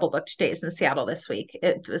 13-hour double booked days in Seattle this week.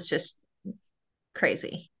 It was just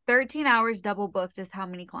crazy. 13 hours double booked is how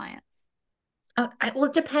many clients? Well,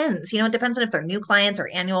 it depends. You know, it depends on if they're new clients or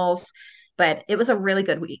annuals, but it was a really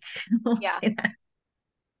good week. We'll Yeah, say that.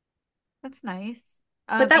 that's nice.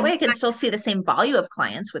 But that And way I can still see the same volume of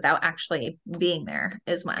clients without actually being there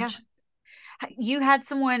as yeah, much. you had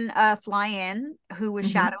someone fly in who was hmm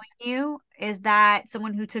shadowing you. Is that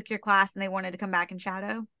someone who took your class and they wanted to come back and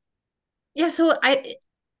shadow? Yeah, so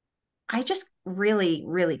I just really,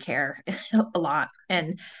 really care a lot.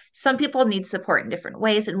 And some people need support in different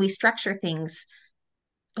ways, and we structure things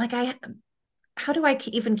like how do I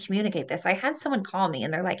even communicate this? I had someone call me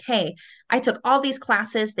and they're like, hey, I took all these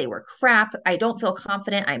classes. They were crap. I don't feel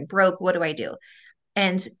confident. I'm broke. What do I do?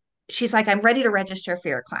 And she's like, I'm ready to register for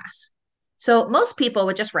your class. So most people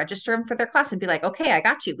would just register them for their class and be like, okay, I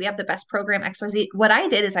got you. We have the best program XYZ. What I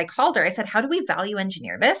did is I called her. I said, how do we value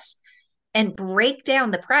engineer this and break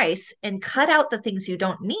down the price and cut out the things you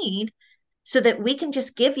don't need so that we can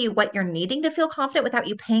just give you what you're needing to feel confident without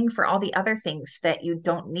you paying for all the other things that you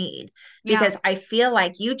don't need. Yeah, Because I feel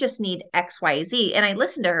like you just need XYZ. And I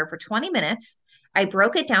listened to her for 20 minutes. I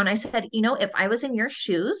broke it down. I said, you know, if I was in your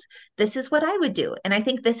shoes, this is what I would do. And I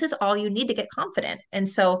think this is all you need to get confident. And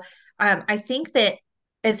so I think that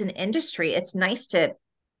as an industry, it's nice to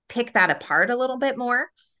pick that apart a little bit more.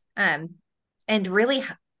 Um, and really,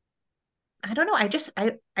 I don't know.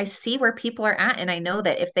 I see where people are at, and I know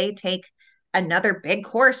that if they take another big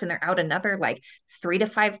course and they're out another like 3 to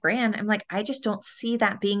 5 grand, I'm like, I just don't see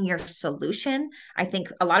that being your solution. I think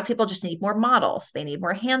a lot of people just need more models. They need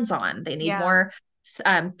more hands-on. They need yeah. more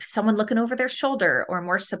someone looking over their shoulder or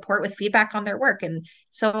more support with feedback on their work. And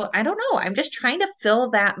so I don't know. I'm just trying to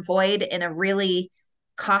fill that void in a really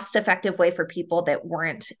cost-effective way for people that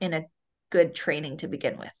weren't in a good training to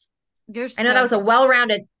begin with. You're I know that so was a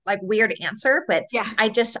well-rounded like weird answer, but Yeah.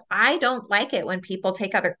 I don't like it when people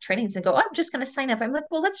take other trainings and go, oh, I'm just going to sign up. I'm like,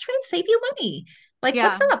 well, let's try and save you money. Like, Yeah.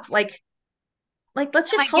 what's up? Like,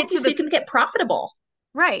 let's just Like, get help you to so the you can get profitable.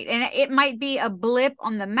 Right. And it might be a blip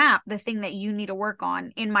on the map, the thing that you need to work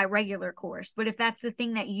on in my regular course. But if that's the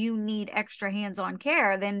thing that you need extra hands-on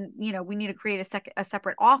care, then, we need to create a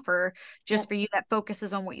separate offer just Yep. for you that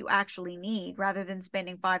focuses on what you actually need rather than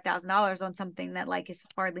spending $5,000 on something that like is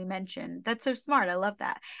hardly mentioned. That's so smart. I love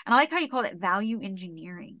that. And I like how you call it value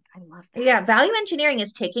engineering. I love that. Yeah, value engineering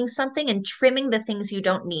is taking something and trimming the things you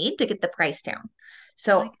don't need to get the price down.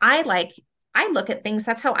 So I look at things,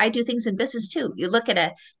 that's how I do things in business too. You look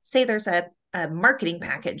at say there's a marketing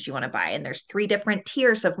package you want to buy, and there's 3 different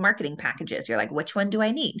tiers of marketing packages. You're like, which one do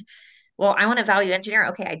I need? Well, I want to value engineer.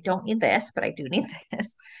 Okay, I don't need this, but I do need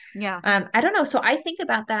this. Yeah. I don't know. So I think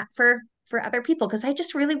about that for other people because I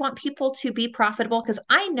just really want people to be profitable because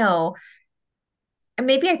I know, and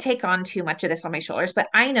maybe I take on too much of this on my shoulders, but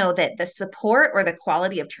I know that the support or the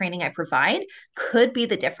quality of training I provide could be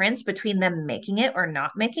the difference between them making it or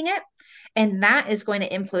not making it. And that is going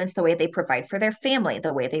to influence the way they provide for their family,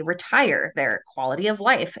 the way they retire, their quality of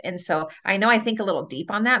life. And so I know I think a little deep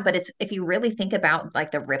on that, but it's if you really think about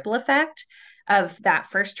like the ripple effect of that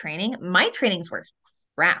first training, my trainings were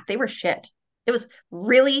crap. They were shit. It was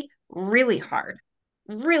really, really hard.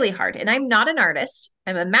 Really hard. And I'm not an artist.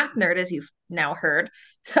 I'm a math nerd, as you've now heard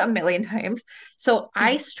a million times. So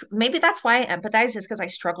maybe that's why I empathize is because I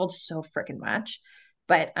struggled so freaking much.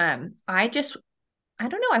 But I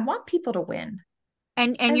don't know. I want people to win.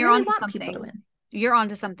 And I you're really onto want people to something. win. You're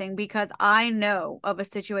onto something because I know of a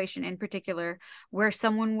situation in particular where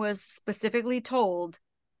someone was specifically told,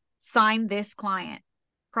 sign this client,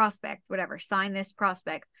 prospect, whatever, sign this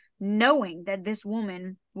prospect, knowing that this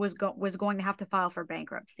woman was going to have to file for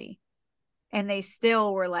bankruptcy. And they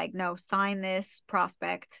still were like, no, sign this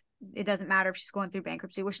prospect. It doesn't matter if she's going through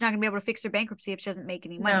bankruptcy. Well, she's not going to be able to fix her bankruptcy if she doesn't make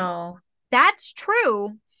any money. No. That's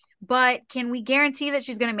true. But can we guarantee that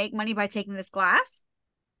she's going to make money by taking this class?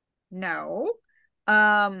 No.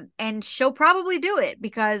 And she'll probably do it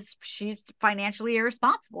because she's financially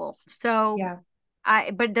irresponsible. So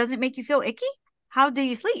Yeah. but doesn't it make you feel icky? How do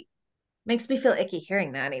you sleep? Makes me feel icky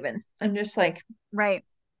hearing that even. I'm just like, Right.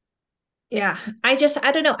 yeah. I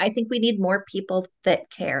don't know. I think we need more people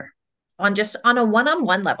that care on a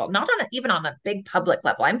one-on-one level, not even on a big public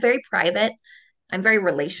level. I'm very private. I'm very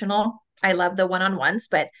relational. I love the one-on-ones,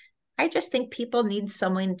 but I just think people need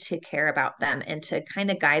someone to care about them and to kind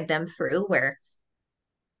of guide them through where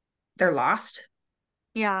they're lost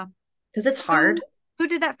Yeah. because it's hard. Who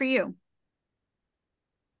did that for you?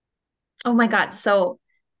 Oh my God. So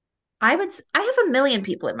I have a million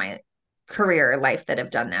people in my career life that have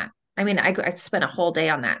done that. I mean, I spent a whole day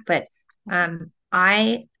on that, but um,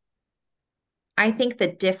 I I think the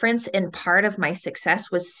difference in part of my success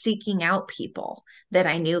was seeking out people that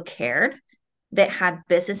I knew cared, that had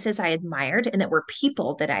businesses I admired, and that were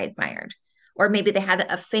people that I admired. Or maybe they had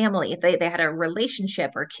a family, they had a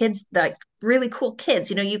relationship or kids, like really cool kids.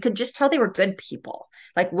 You could just tell they were good people,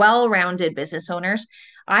 like well-rounded business owners.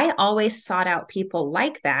 I always sought out people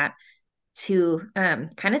like that to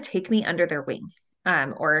kind of take me under their wing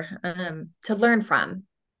or to learn from,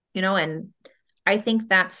 and I think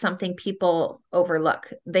that's something people overlook.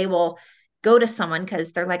 They will go to someone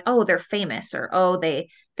because they're like, oh, they're famous, or oh, they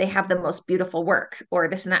have the most beautiful work, or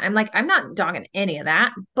this and that. I'm like, I'm not dogging any of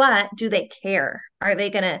that, but do they care? Are they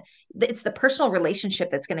gonna? It's the personal relationship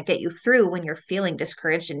that's gonna get you through when you're feeling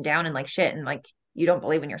discouraged and down and like shit and like you don't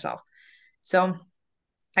believe in yourself. So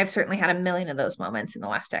I've certainly had a million of those moments in the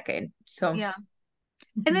last decade. So Yeah.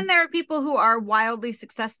 And then there are people who are wildly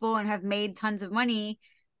successful and have made tons of money,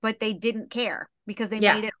 but they didn't care because they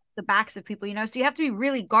yeah, made it off the backs of people, So you have to be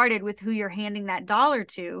really guarded with who you're handing that dollar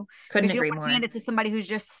to couldn't because you don't agree want to more. hand it to somebody who's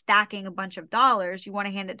just stacking a bunch of dollars. You want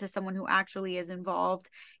to hand it to someone who actually is involved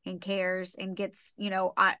and cares and gets,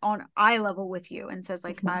 on eye level with you and says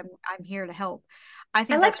like, I'm here to help. I I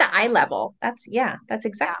think like that's, the eye level. That's yeah.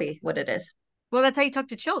 exactly what it is. Well, that's how you talk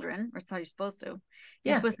to children. Or that's how you're supposed to. You're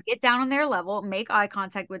Yeah. supposed to get down on their level, make eye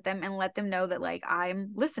contact with them, and let them know that, like,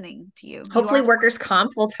 I'm listening to you. You Hopefully are workers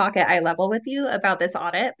comp will talk at eye level with you about this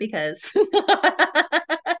audit because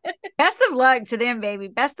best of luck to them, baby.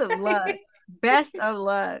 Best of luck. Best of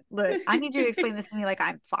luck. Look, I need you to explain this to me like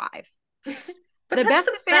I'm 5. but The that's best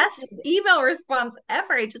the defense, best email response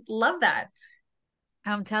ever. I just love that.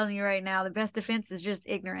 I'm telling you right now, the best defense is just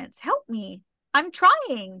ignorance. Help me. I'm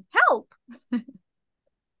trying. Help.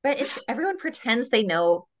 But it's everyone pretends they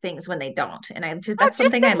know things when they don't. And Oh, that's one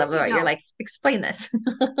just thing say I what love you about you. You're know. like, explain this.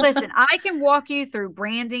 Listen, I can walk you through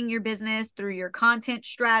branding your business, through your content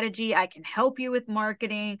strategy. I can help you with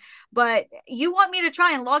marketing, but you want me to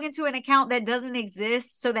try and log into an account that doesn't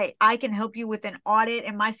exist so that I can help you with an audit.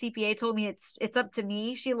 And my CPA told me it's up to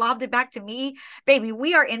me. She lobbed it back to me. Baby,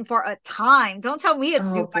 we are in for a time. Don't tell me it's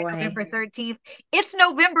Oh due by boy. November 13th. It's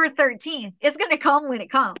November 13th. It's going to come when it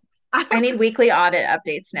comes. I need weekly audit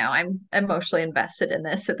updates now. I'm emotionally invested in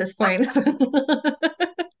this at this point.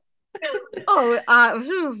 Oh,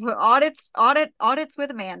 audits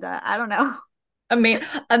with Amanda. I don't know.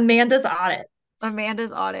 Amanda's audit.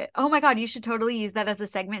 Amanda's audit. Oh my God, you should totally use that as a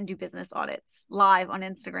segment and do business audits live on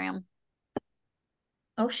Instagram.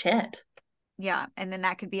 Oh shit. Yeah. And then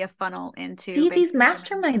that could be a funnel into See, these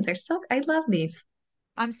basically. masterminds are I love these.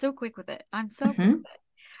 I'm so quick with it. I'm so quick Mhm. with it.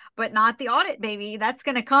 But not the audit, baby. That's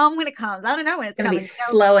gonna come when it comes. I don't know when it's It's gonna be coming.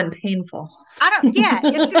 slow and painful. I don't, yeah,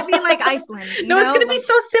 it's gonna be like Iceland, No, it's gonna be like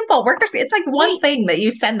so simple. Workers, it's like one wait, thing that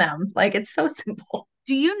you send them. Like it's so simple.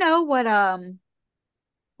 do you know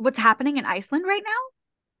what's happening in Iceland right now?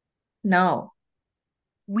 No.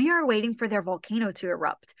 We are waiting for their volcano to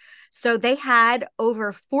erupt. So they had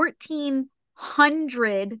over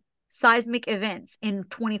 1,400 seismic events in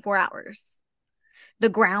 24 hours. The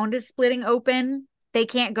ground is splitting open. They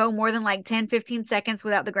can't go more than like 10, 15 seconds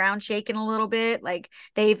without the ground shaking a little bit. Like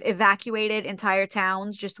they've evacuated entire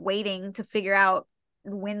towns just waiting to figure out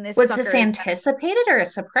when this Was sucker this is. anticipated or a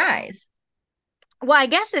surprise? Well, I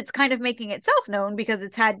guess it's kind of making itself known because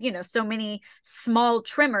it's had, so many small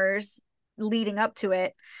tremors leading up to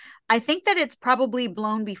it. I think that it's probably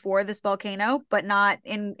blown before this volcano, but not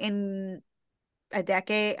in a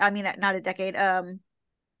decade. I mean, not a decade.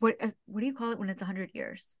 What do you call it when it's 100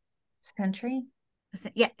 years? Century?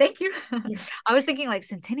 Yeah, thank you. Yeah. I was thinking like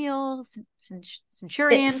centennial, It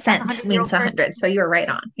centurion, not the cent 100-year-old means a person. hundred, so you were right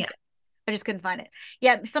on. Yeah. I just couldn't find it.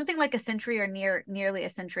 Yeah, something like a century or nearly a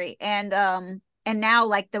century. And now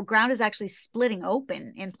like the ground is actually splitting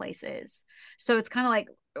open in places. So it's kind of like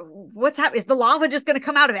what's happening? Is the lava just going to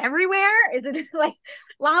come out of everywhere? Is it like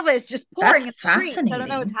lava is just pouring That's in the streets? I don't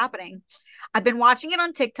know what's fascinating. happening. I've been watching it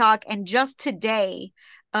on TikTok, and just today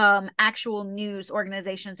actual news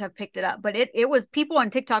organizations have picked it up. But it was people on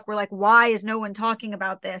TikTok were like, why is no one talking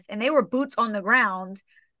about this? And they were boots on the ground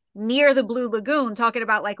near the Blue Lagoon talking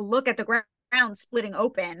about like, look at the ground splitting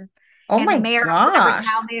open. Oh And the my mayor of whatever gosh.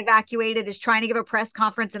 town they evacuated is trying to give a press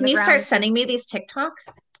conference in Can the you start ground. sending me these TikToks?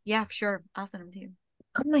 Yeah, sure. I'll send them to you.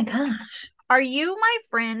 Oh my gosh. Are you my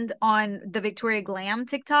friend on the Victoria Glam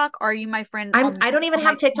TikTok? Or are you my friend on I don't even my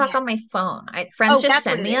have TikTok plant? on my phone. Friends Oh, just that's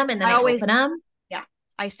what send it me is. them and then I I open always, them. yeah,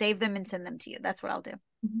 I save them and send them to you. That's what I'll do.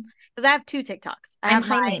 Mhm. Because I have two TikToks. I I'm have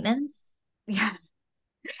high my, maintenance yeah,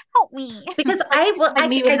 help me. because like, like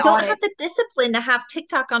me with I an don't audit. have the discipline to have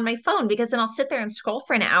TikTok on my phone because then I'll sit there and scroll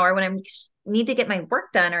for an hour when I need to get my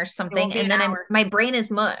work done or It won't something, be and an then hour. my brain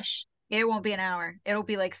is mush. It won't be an hour. It'll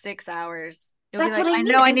be like 6 hours. You'll be That's like, what I I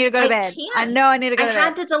mean. know I need to go to I bed. I can't. know I need to I go to bed.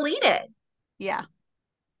 had to delete it. Yeah.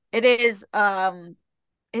 It is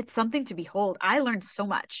it's something to behold. I learned so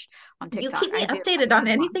much on You TikTok. keep me I do. updated on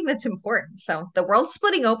anything that's important. So the world's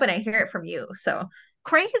splitting open. I hear it from you. So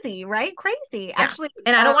Crazy, right? Crazy. yeah. Actually,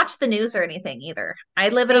 And I don't watch the news or anything either. I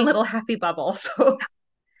live in a same. little happy bubble. So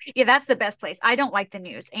Yeah, that's the best place. I don't like the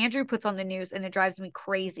news. Andrew puts on the news and it drives me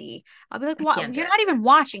crazy. I'll be like, I "What? can't do You're it. not even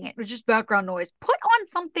watching it. It's just background noise. Put on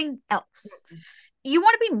something else. You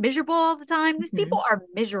want to be miserable all the time? These Mhm. people are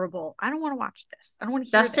miserable. I don't want to watch this. I don't want to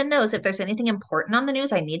hear this." Dustin knows if there's anything important on the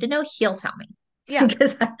news I need to know, he'll tell me. Yeah.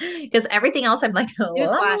 Because everything else I'm like,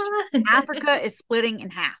 Newsflash. oh. Africa is splitting in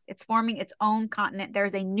half. It's forming its own continent.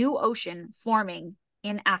 There's a new ocean forming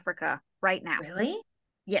in Africa right now. Really?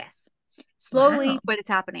 Yes. Wow. Slowly, but it's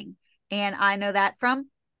happening. And I know that from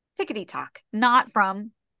Tickety Talk, not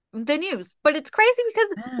from the news. But it's crazy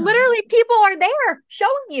because Wow. literally people are there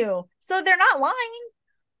showing you. So they're not lying.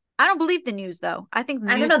 I don't believe the news though. I think the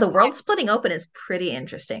I don't news know. The world splitting open is pretty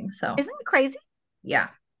interesting. So isn't it crazy? yeah.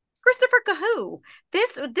 Christopher Cahoo.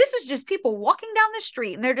 This is just people walking down the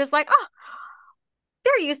street and they're just like, oh,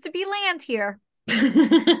 there used to be land here.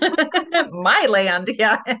 My land,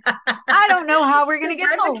 yeah. I don't know how we're going to get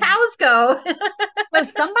Where'd home. the cows go? So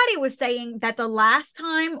somebody was saying that the last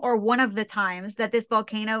time or one of the times that this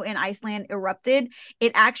volcano in Iceland erupted,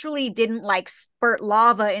 it actually didn't like spurt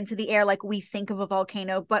lava into the air like we think of a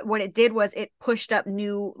volcano, but what it did was it pushed up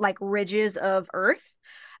new like ridges of earth.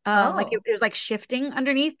 Like Oh, it was like shifting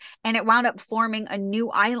underneath and it wound up forming a new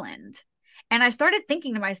island. And I started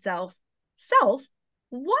thinking to myself,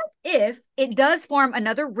 what if it does form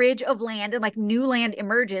another ridge of land and like new land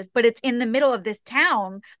emerges, but it's in the middle of this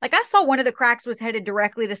town? Like I saw one of the cracks was headed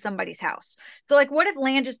directly to somebody's house. So like, what if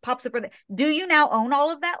land just pops up? Do you now own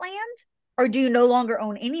all of that land, or do you no longer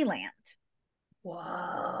own any land?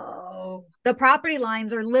 Whoa. The property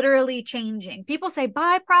lines are literally changing. People say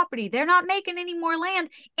buy property. They're not making any more land.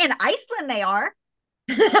 In Iceland, they are.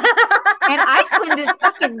 And Iceland is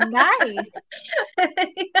fucking nice.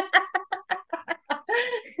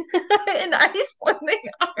 In Iceland, they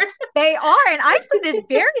are. They are. And Iceland is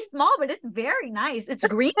very small, but it's very nice. It's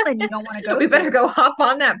Greenland you don't want to go We to. better go hop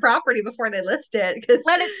on that property before they list it. Because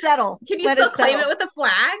let it settle. Can you still claim it with a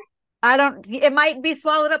flag? It might be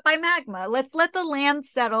swallowed up by magma. Let's let the land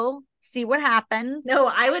settle, see what happens.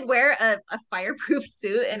 No, I would wear a fireproof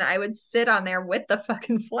suit and I would sit on there with the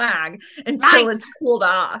fucking flag until it's cooled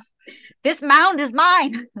off. This mound is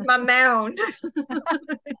mine. My mound.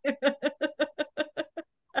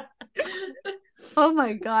 Oh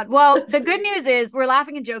my God. Well, the good news is we're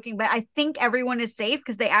laughing and joking, but I think everyone is safe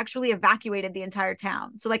because they actually evacuated the entire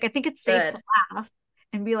town. So like, I think it's safe to laugh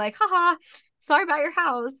and be like, haha, sorry about your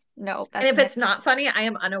house. No. And if it's not funny, I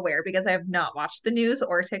am unaware because I have not watched the news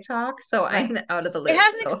or TikTok. So I'm out of the loop. It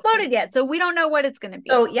hasn't exploded yet. So we don't know what it's going to be.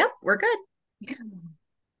 Oh, yep. We're good.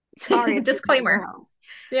 Sorry. Disclaimer.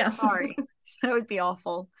 Yeah. Sorry. That would be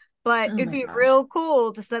awful. But it'd be real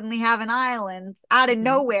cool to suddenly have an island out of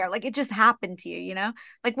nowhere. Like it just happened to you, you know?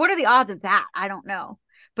 Like what are the odds of that? I don't know.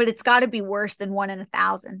 But it's got to be worse than 1 in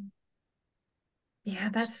 1,000. Yeah,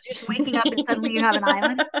 that's just waking up and suddenly you have an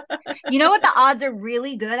island. You know what the odds are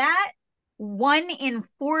really good at? 1 in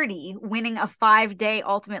 40 winning a 5-day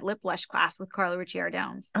ultimate lip blush class with Carla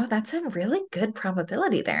Ricciardone. Oh, that's a really good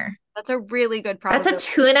probability there. That's a really good probability.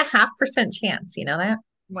 That's a 2.5% chance. You know that?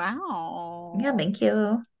 Wow. Yeah, thank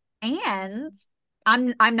you. And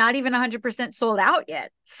I'm not even 100% sold out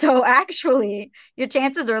yet. So actually, your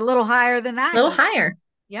chances are a little higher than that. A little higher.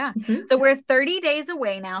 Yeah. Mm-hmm. So we're 31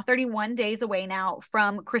 days away now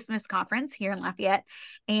from Christmas conference here in Lafayette.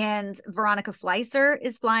 And Veronica Fleiser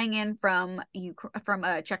is flying in from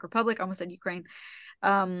Czech Republic. I almost said Ukraine.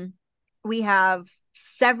 We have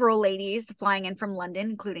several ladies flying in from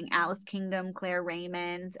London, including Alice Kingdom, Claire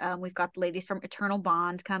Raymond. We've got the ladies from Eternal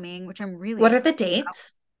Bond coming, which I'm really What are the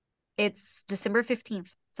dates? It's December 15th.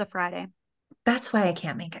 It's a Friday. That's why I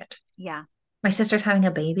can't make it. Yeah. My sister's having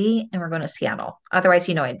a baby and we're going to Seattle. Otherwise,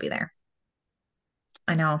 I'd be there.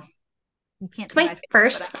 I know. You can't. It's my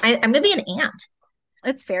first. I'm going to be an aunt.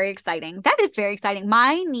 It's very exciting. That is very exciting.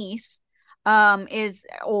 My niece is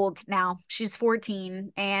old now. She's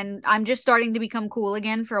 14 and I'm just starting to become cool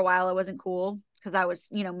again. For a while I wasn't cool because I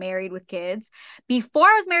was, married with kids. Before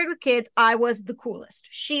I was married with kids, I was the coolest.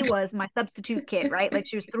 She was my substitute kid, right? Like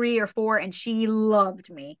she was 3 or 4 and she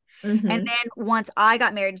loved me. Mm-hmm. And then once I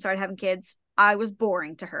got married and started having kids, I was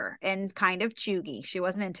boring to her and kind of chuggy. She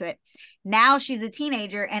wasn't into it. Now she's a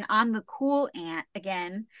teenager and I'm the cool aunt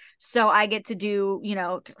again. So I get to do,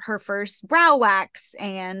 her first brow wax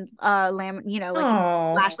and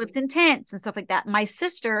lash lift intense and stuff like that. My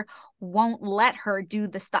sister won't let her do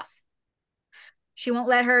the stuff. She won't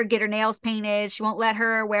let her get her nails painted. She won't let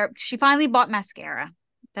her she finally bought mascara.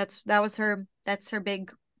 That's her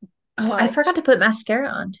big. Oh, I forgot to put mascara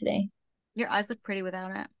on today. Your eyes look pretty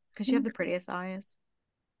without it. Because you have the prettiest eyes.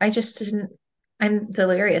 I just didn't. I'm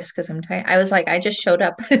delirious because I'm tired. I was like, I just showed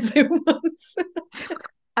up as it was.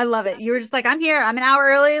 I love it. You were just like, I'm here. I'm an hour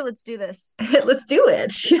early. Let's do this. Let's do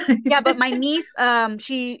it. Yeah, but my niece,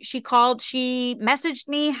 she called. She messaged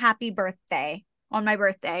me happy birthday on my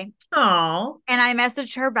birthday. Oh. And I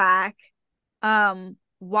messaged her back.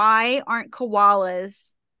 Why aren't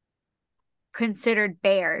koalas considered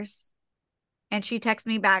bears? And she texted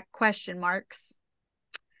me back question marks.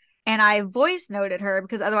 And I voice noted her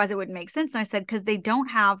because otherwise it wouldn't make sense. And I said, because they don't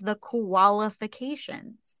have the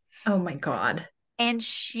qualifications. Oh my God. And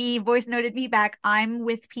she voice noted me back, I'm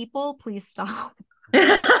with people. Please stop.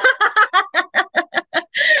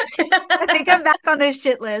 I think I'm back on this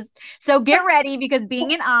shit list. So get ready because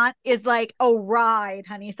being an aunt is like a ride,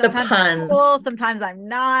 honey. Sometimes I'm cool, sometimes I'm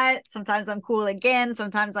not. Sometimes I'm cool again.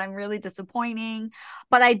 Sometimes I'm really disappointing.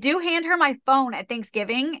 But I do hand her my phone at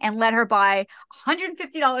Thanksgiving and let her buy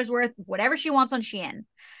 $150 worth, whatever she wants on Shein.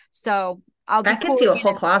 So that gets you a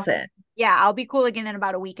whole closet. Yeah, I'll be cool again in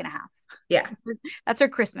about a week and a half. Yeah. That's her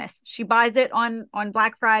Christmas. She buys it on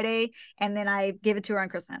Black Friday and then I give it to her on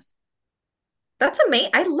Christmas. That's amazing.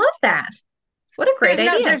 I love that. What a great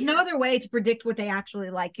idea. There's no other way to predict what they actually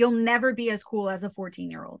like. You'll never be as cool as a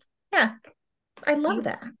 14-year-old. Yeah. I love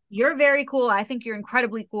that. You're very cool. I think you're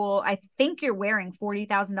incredibly cool. I think you're wearing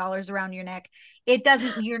 $40,000 around your neck.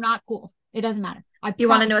 You're not cool. It doesn't matter. You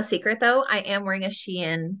want to know a secret though? I am wearing a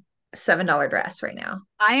Shein $7 dress right now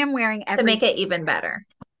I am wearing to make it even better.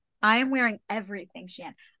 I am wearing everything,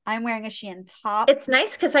 Shein. I'm wearing a Shein top. It's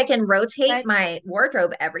nice because I can rotate my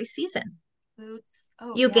wardrobe every season. Boots.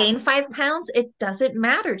 Oh, you gain 5 pounds, it doesn't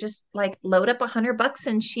matter. Just like load up $100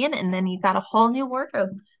 in Shein and then you got a whole new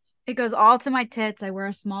wardrobe. It goes all to my tits. I wear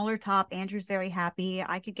a smaller top. Andrew's very happy.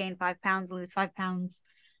 I could gain 5 pounds, lose 5 pounds.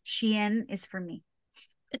 Shein is for me.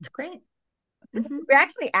 It's great. Mm-hmm. We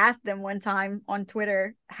actually asked them one time on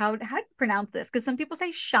Twitter, how do you pronounce this? Because some people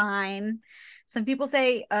say shine, some people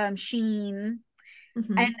say Sheen.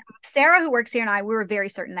 Mm-hmm. And Sarah, who works here, and I, we were very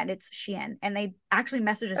certain that it's Shein. And they actually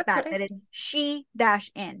messaged us back that it's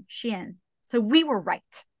she-in, Shein. So we were right.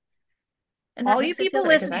 And all you people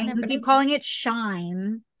listening who keep calling it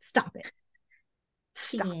shine, stop it.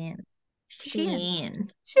 Stop. Shein.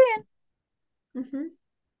 Mm-hmm.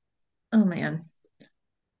 Oh, man.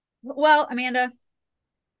 Well, Amanda,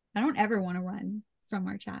 I don't ever want to run from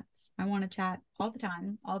our chats. I want to chat all the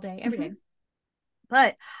time, all day, every day.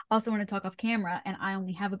 But I also want to talk off camera, and I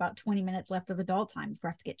only have about 20 minutes left of adult time before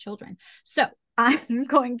I have to get children. So I'm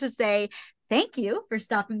going to say thank you for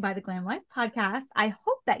stopping by the Glam Life podcast. I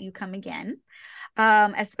hope that you come again,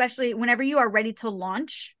 especially whenever you are ready to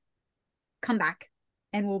launch. Come back,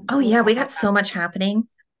 and we'll. Oh, yeah, we got so much happening.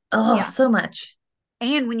 Oh, yeah. So much.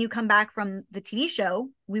 And when you come back from the TV show,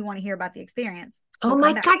 we want to hear about the experience. So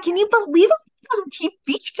my God, can you believe it? On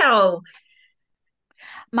TV show.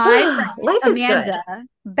 My life Amanda, is good.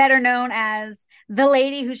 Better known as the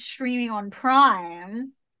lady who's streaming on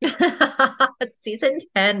Prime. Season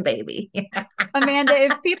 10, baby. Amanda,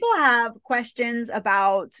 if people have questions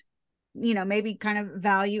about, maybe kind of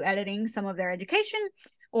value editing some of their education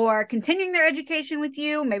or continuing their education with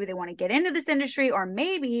you, maybe they want to get into this industry, or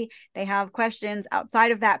maybe they have questions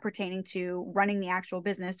outside of that pertaining to running the actual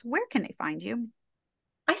business, where can they find you?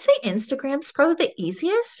 I say Instagram's probably the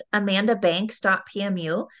easiest,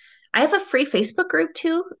 amandabanks.pmu. I have a free Facebook group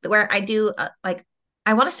too, where I do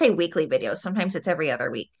I want to say weekly videos. Sometimes it's every other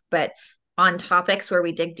week, but on topics where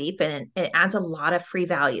we dig deep, and it adds a lot of free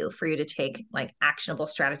value for you to take like actionable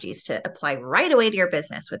strategies to apply right away to your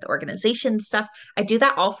business with organization stuff. I do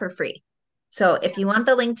that all for free. So if you want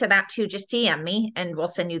the link to that too, just DM me and we'll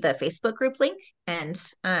send you the Facebook group link, and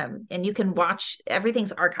you can watch,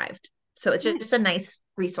 everything's archived. So it's just a nice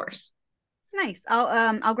resource. Nice.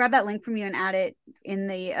 I'll grab that link from you and add it in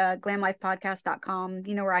the glamlifepodcast.com,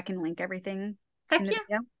 where I can link everything. Heck yeah.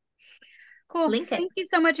 Video. Cool. Link it. Thank you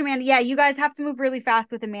so much, Amanda. Yeah, you guys have to move really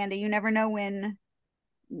fast with Amanda. You never know when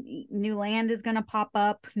new land is going to pop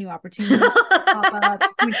up, new opportunities pop up.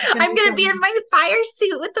 I'm going to be in my fire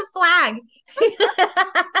suit with the flag.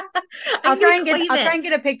 I'll try and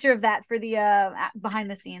get a picture of that for the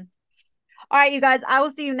behind the scenes. All right, you guys, I will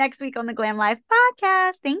see you next week on the Glam Life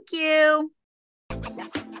podcast. Thank you.